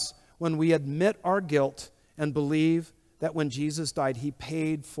to us when we admit our guilt and believe that when Jesus died, He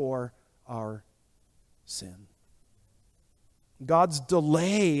paid for our sin. God's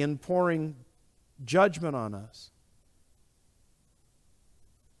delay in pouring judgment on us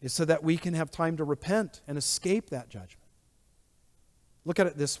is so that we can have time to repent and escape that judgment. Look at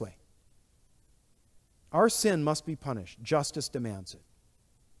it this way. Our sin must be punished. Justice demands it.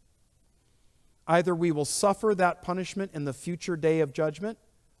 Either we will suffer that punishment in the future day of judgment,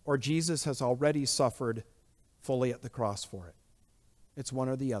 or Jesus has already suffered fully at the cross for it. It's one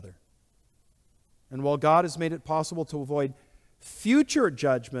or the other. And while God has made it possible to avoid future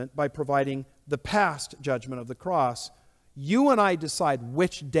judgment by providing the past judgment of the cross, you and I decide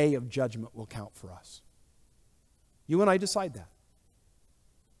which day of judgment will count for us. You and I decide that.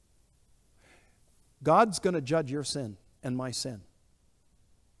 God's going to judge your sin and my sin.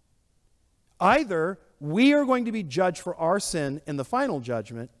 Either we are going to be judged for our sin in the final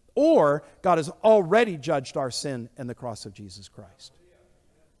judgment, or God has already judged our sin in the cross of Jesus Christ.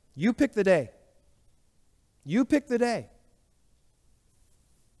 You pick the day. You pick the day.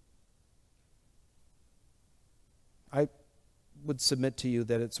 I would submit to you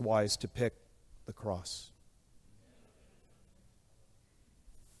that it's wise to pick the cross.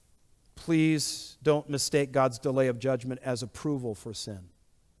 Please don't mistake God's delay of judgment as approval for sin.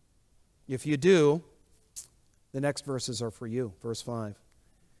 If you do, the next verses are for you. Verse 5.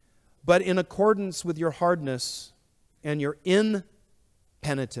 But in accordance with your hardness and your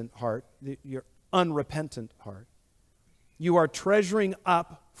impenitent heart, your unrepentant heart, you are treasuring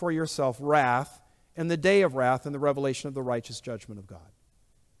up for yourself wrath in the day of wrath and the revelation of the righteous judgment of God.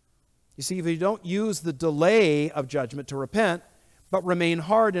 You see, if you don't use the delay of judgment to repent, but remain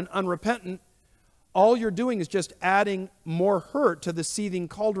hard and unrepentant, all you're doing is just adding more hurt to the seething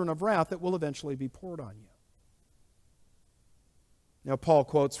cauldron of wrath that will eventually be poured on you. Now, Paul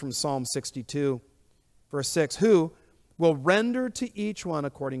quotes from Psalm 62, verse 6, who will render to each one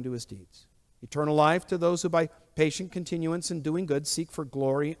according to his deeds. Eternal life to those who by patient continuance in doing good seek for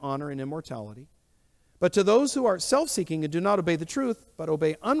glory, honor, and immortality. But to those who are self-seeking and do not obey the truth, but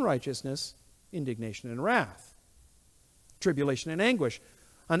obey unrighteousness, indignation and wrath, tribulation and anguish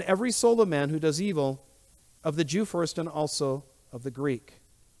on every soul of man who does evil, of the Jew first and also of the Greek.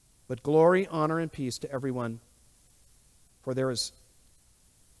 But glory, honor, and peace to everyone, for there is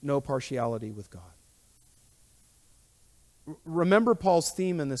no partiality with God. Remember Paul's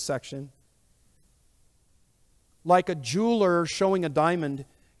theme in this section? Like a jeweler showing a diamond.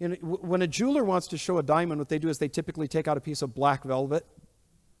 When a jeweler wants to show a diamond, what they do is they typically take out a piece of black velvet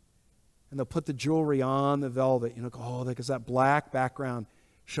and they'll put the jewelry on the velvet. Because that black background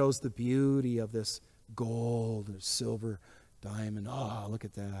shows the beauty of this gold or silver diamond. Oh, look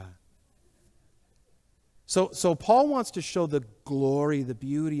at that. So Paul wants to show the glory, the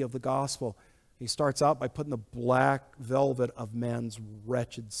beauty of the gospel. He starts out by putting the black velvet of man's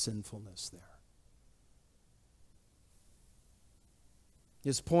wretched sinfulness there.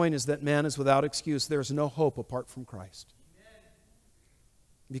 His point is that man is without excuse. There is no hope apart from Christ.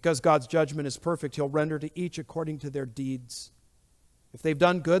 Because God's judgment is perfect, He'll render to each according to their deeds. If they've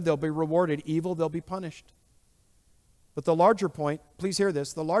done good, they'll be rewarded. Evil, they'll be punished. But the larger point, please hear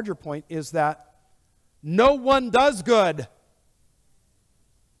this, the larger point is that no one does good.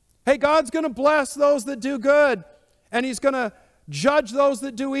 Hey, God's going to bless those that do good, and He's going to judge those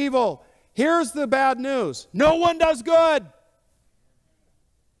that do evil. Here's the bad news. No one does good.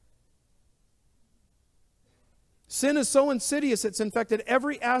 Sin is so insidious, it's infected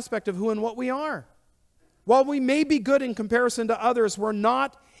every aspect of who and what we are. While we may be good in comparison to others, we're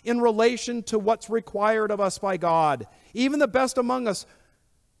not in relation to what's required of us by God. Even the best among us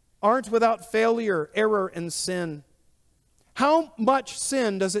aren't without failure, error, and sin. How much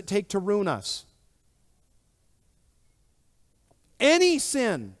sin does it take to ruin us? Any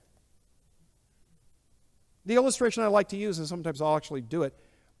sin. The illustration I like to use, and sometimes I'll actually do it,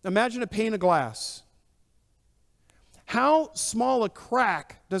 imagine a pane of glass. How small a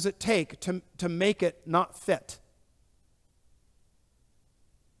crack does it take to make it not fit?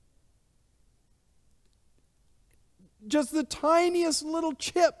 Just the tiniest little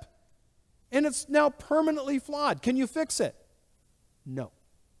chip, and it's now permanently flawed. Can you fix it? No.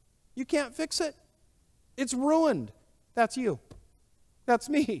 You can't fix it. It's ruined. That's you. That's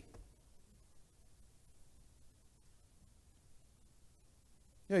me.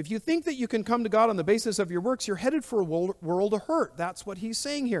 Now, if you think that you can come to God on the basis of your works, you're headed for a world of hurt. That's what he's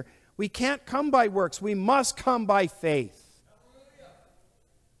saying here. We can't come by works. We must come by faith.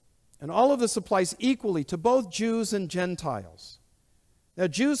 And all of this applies equally to both Jews and Gentiles. Now,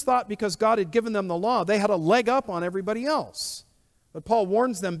 Jews thought because God had given them the law, they had a leg up on everybody else. But Paul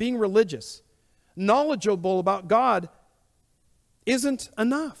warns them, being religious, knowledgeable about God, isn't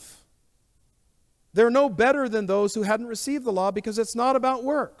enough. They're no better than those who hadn't received the law because it's not about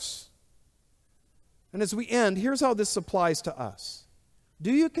works. And as we end, here's how this applies to us.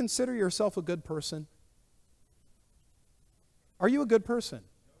 Do you consider yourself a good person? Are you a good person?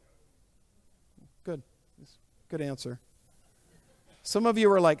 Good. Good answer. Some of you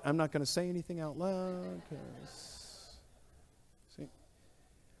are like, I'm not going to say anything out loud.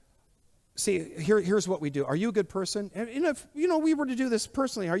 See, here's what we do. Are you a good person? And if we were to do this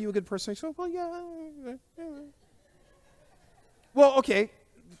personally, are you a good person? I say, well, yeah. Well, okay.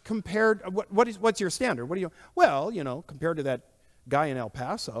 Compared, what's your standard? What do you? Well, compared to that guy in El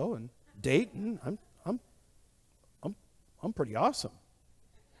Paso and Dayton, I'm pretty awesome.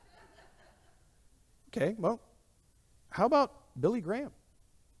 Okay. Well, how about Billy Graham?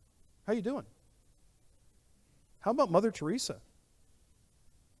 How you doing? How about Mother Teresa?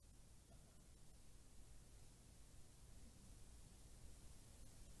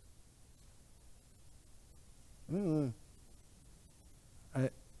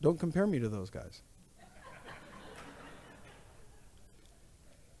 Don't compare me to those guys.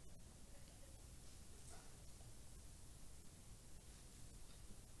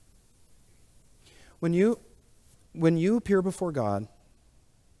 When you appear before God,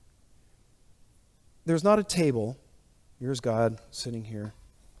 there's not a table. Here's God sitting here.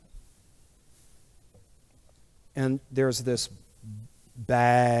 And there's this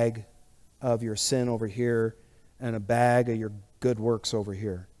bag of your sin over here and a bag of your good works over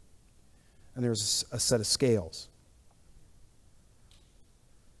here. And there's a set of scales.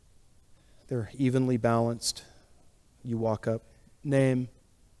 They're evenly balanced. You walk up. Name?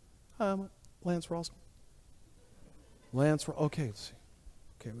 Lance Rawls. Lance Rawls. Okay, let's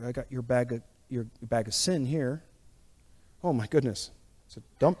see. Okay, I got your bag of sin here. Oh my goodness. It's a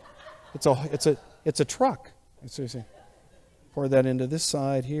dump. It's a truck. Seriously. Pour that into this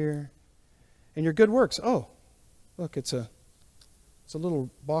side here. And your good works. Oh, look, it's a little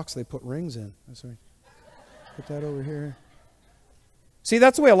box they put rings in. Sorry. Put that over here. See,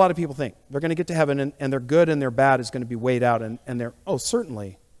 that's the way a lot of people think. They're going to get to heaven, and their good and their bad is going to be weighed out, and they're,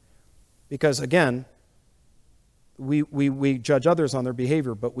 certainly. Because, again, we judge others on their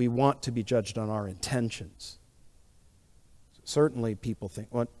behavior, but we want to be judged on our intentions. Certainly people think,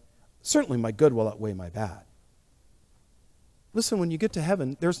 well, certainly my good will outweigh my bad. Listen, when you get to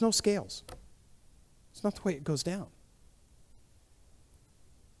heaven, there's no scales. It's not the way it goes down.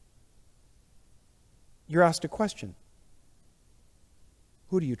 You're asked a question.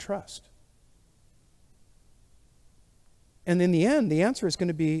 Who do you trust? And in the end, the answer is going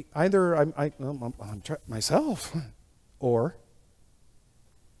to be either I'm myself, or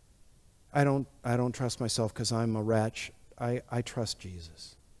I don't trust myself because I'm a wretch. I trust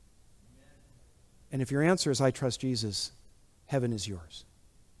Jesus. And if your answer is I trust Jesus, heaven is yours.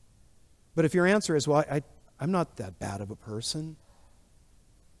 But if your answer is, well, I'm not that bad of a person,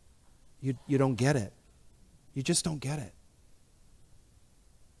 you don't get it. You just don't get it.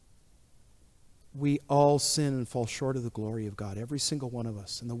 We all sin and fall short of the glory of God, every single one of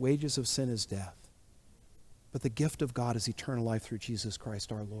us. And the wages of sin is death. But the gift of God is eternal life through Jesus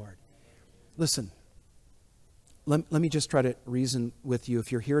Christ our Lord. Listen, let me just try to reason with you.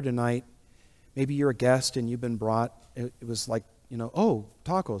 If you're here tonight, maybe you're a guest and you've been brought, it was like, oh,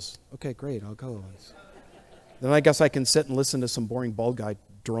 tacos. Okay, great, I'll go. Then I guess I can sit and listen to some boring bald guy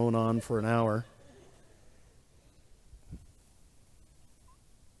drone on for an hour.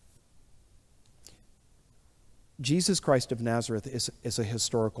 Jesus Christ of Nazareth is a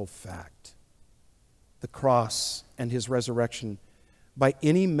historical fact. The cross and his resurrection, by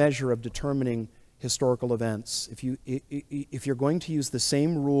any measure of determining historical events, if you're going to use the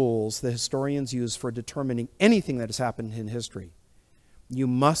same rules the historians use for determining anything that has happened in history, you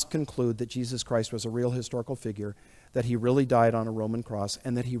must conclude that Jesus Christ was a real historical figure, that he really died on a Roman cross,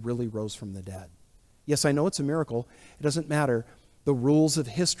 and that he really rose from the dead. Yes, I know it's a miracle. It doesn't matter. The rules of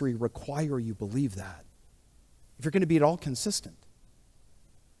history require you believe that, if you're going to be at all consistent.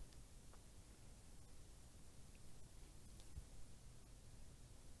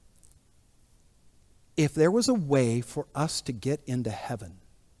 If there was a way for us to get into heaven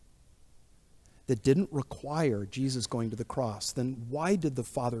that didn't require Jesus going to the cross, then why did the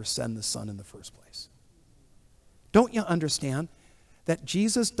Father send the Son in the first place? Don't you understand that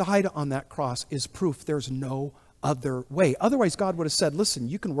Jesus died on that cross is proof there's no other way? Otherwise, God would have said, listen,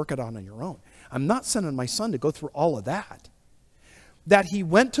 you can work it on your own. I'm not sending my Son to go through all of that. That he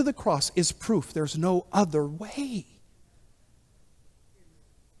went to the cross is proof there's no other way.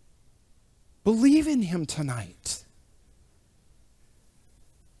 Believe in him tonight.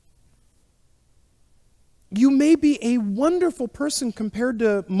 You may be a wonderful person compared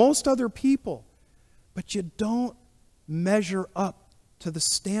to most other people, but you don't measure up to the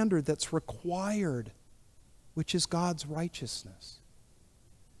standard that's required, which is God's righteousness.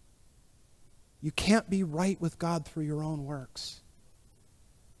 You can't be right with God through your own works.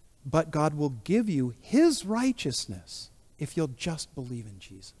 But God will give you his righteousness if you'll just believe in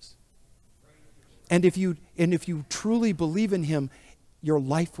Jesus. And if you truly believe in him, your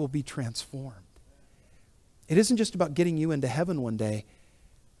life will be transformed. It isn't just about getting you into heaven one day.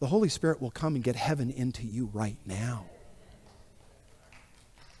 The Holy Spirit will come and get heaven into you right now.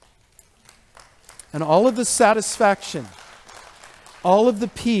 And all of the satisfaction, all of the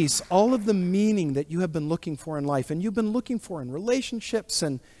peace, all of the meaning that you have been looking for in life, and you've been looking for in relationships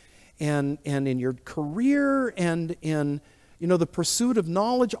and in your career and in the pursuit of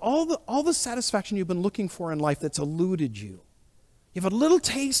knowledge, all the satisfaction you've been looking for in life that's eluded you. You've had little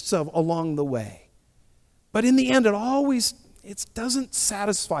tastes of along the way. But in the end, it doesn't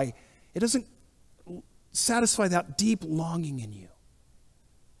satisfy. It doesn't satisfy that deep longing in you.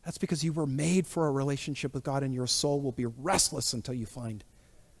 That's because you were made for a relationship with God, and your soul will be restless until you find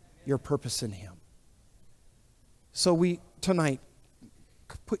your purpose in him. So tonight,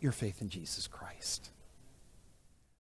 put your faith in Jesus Christ.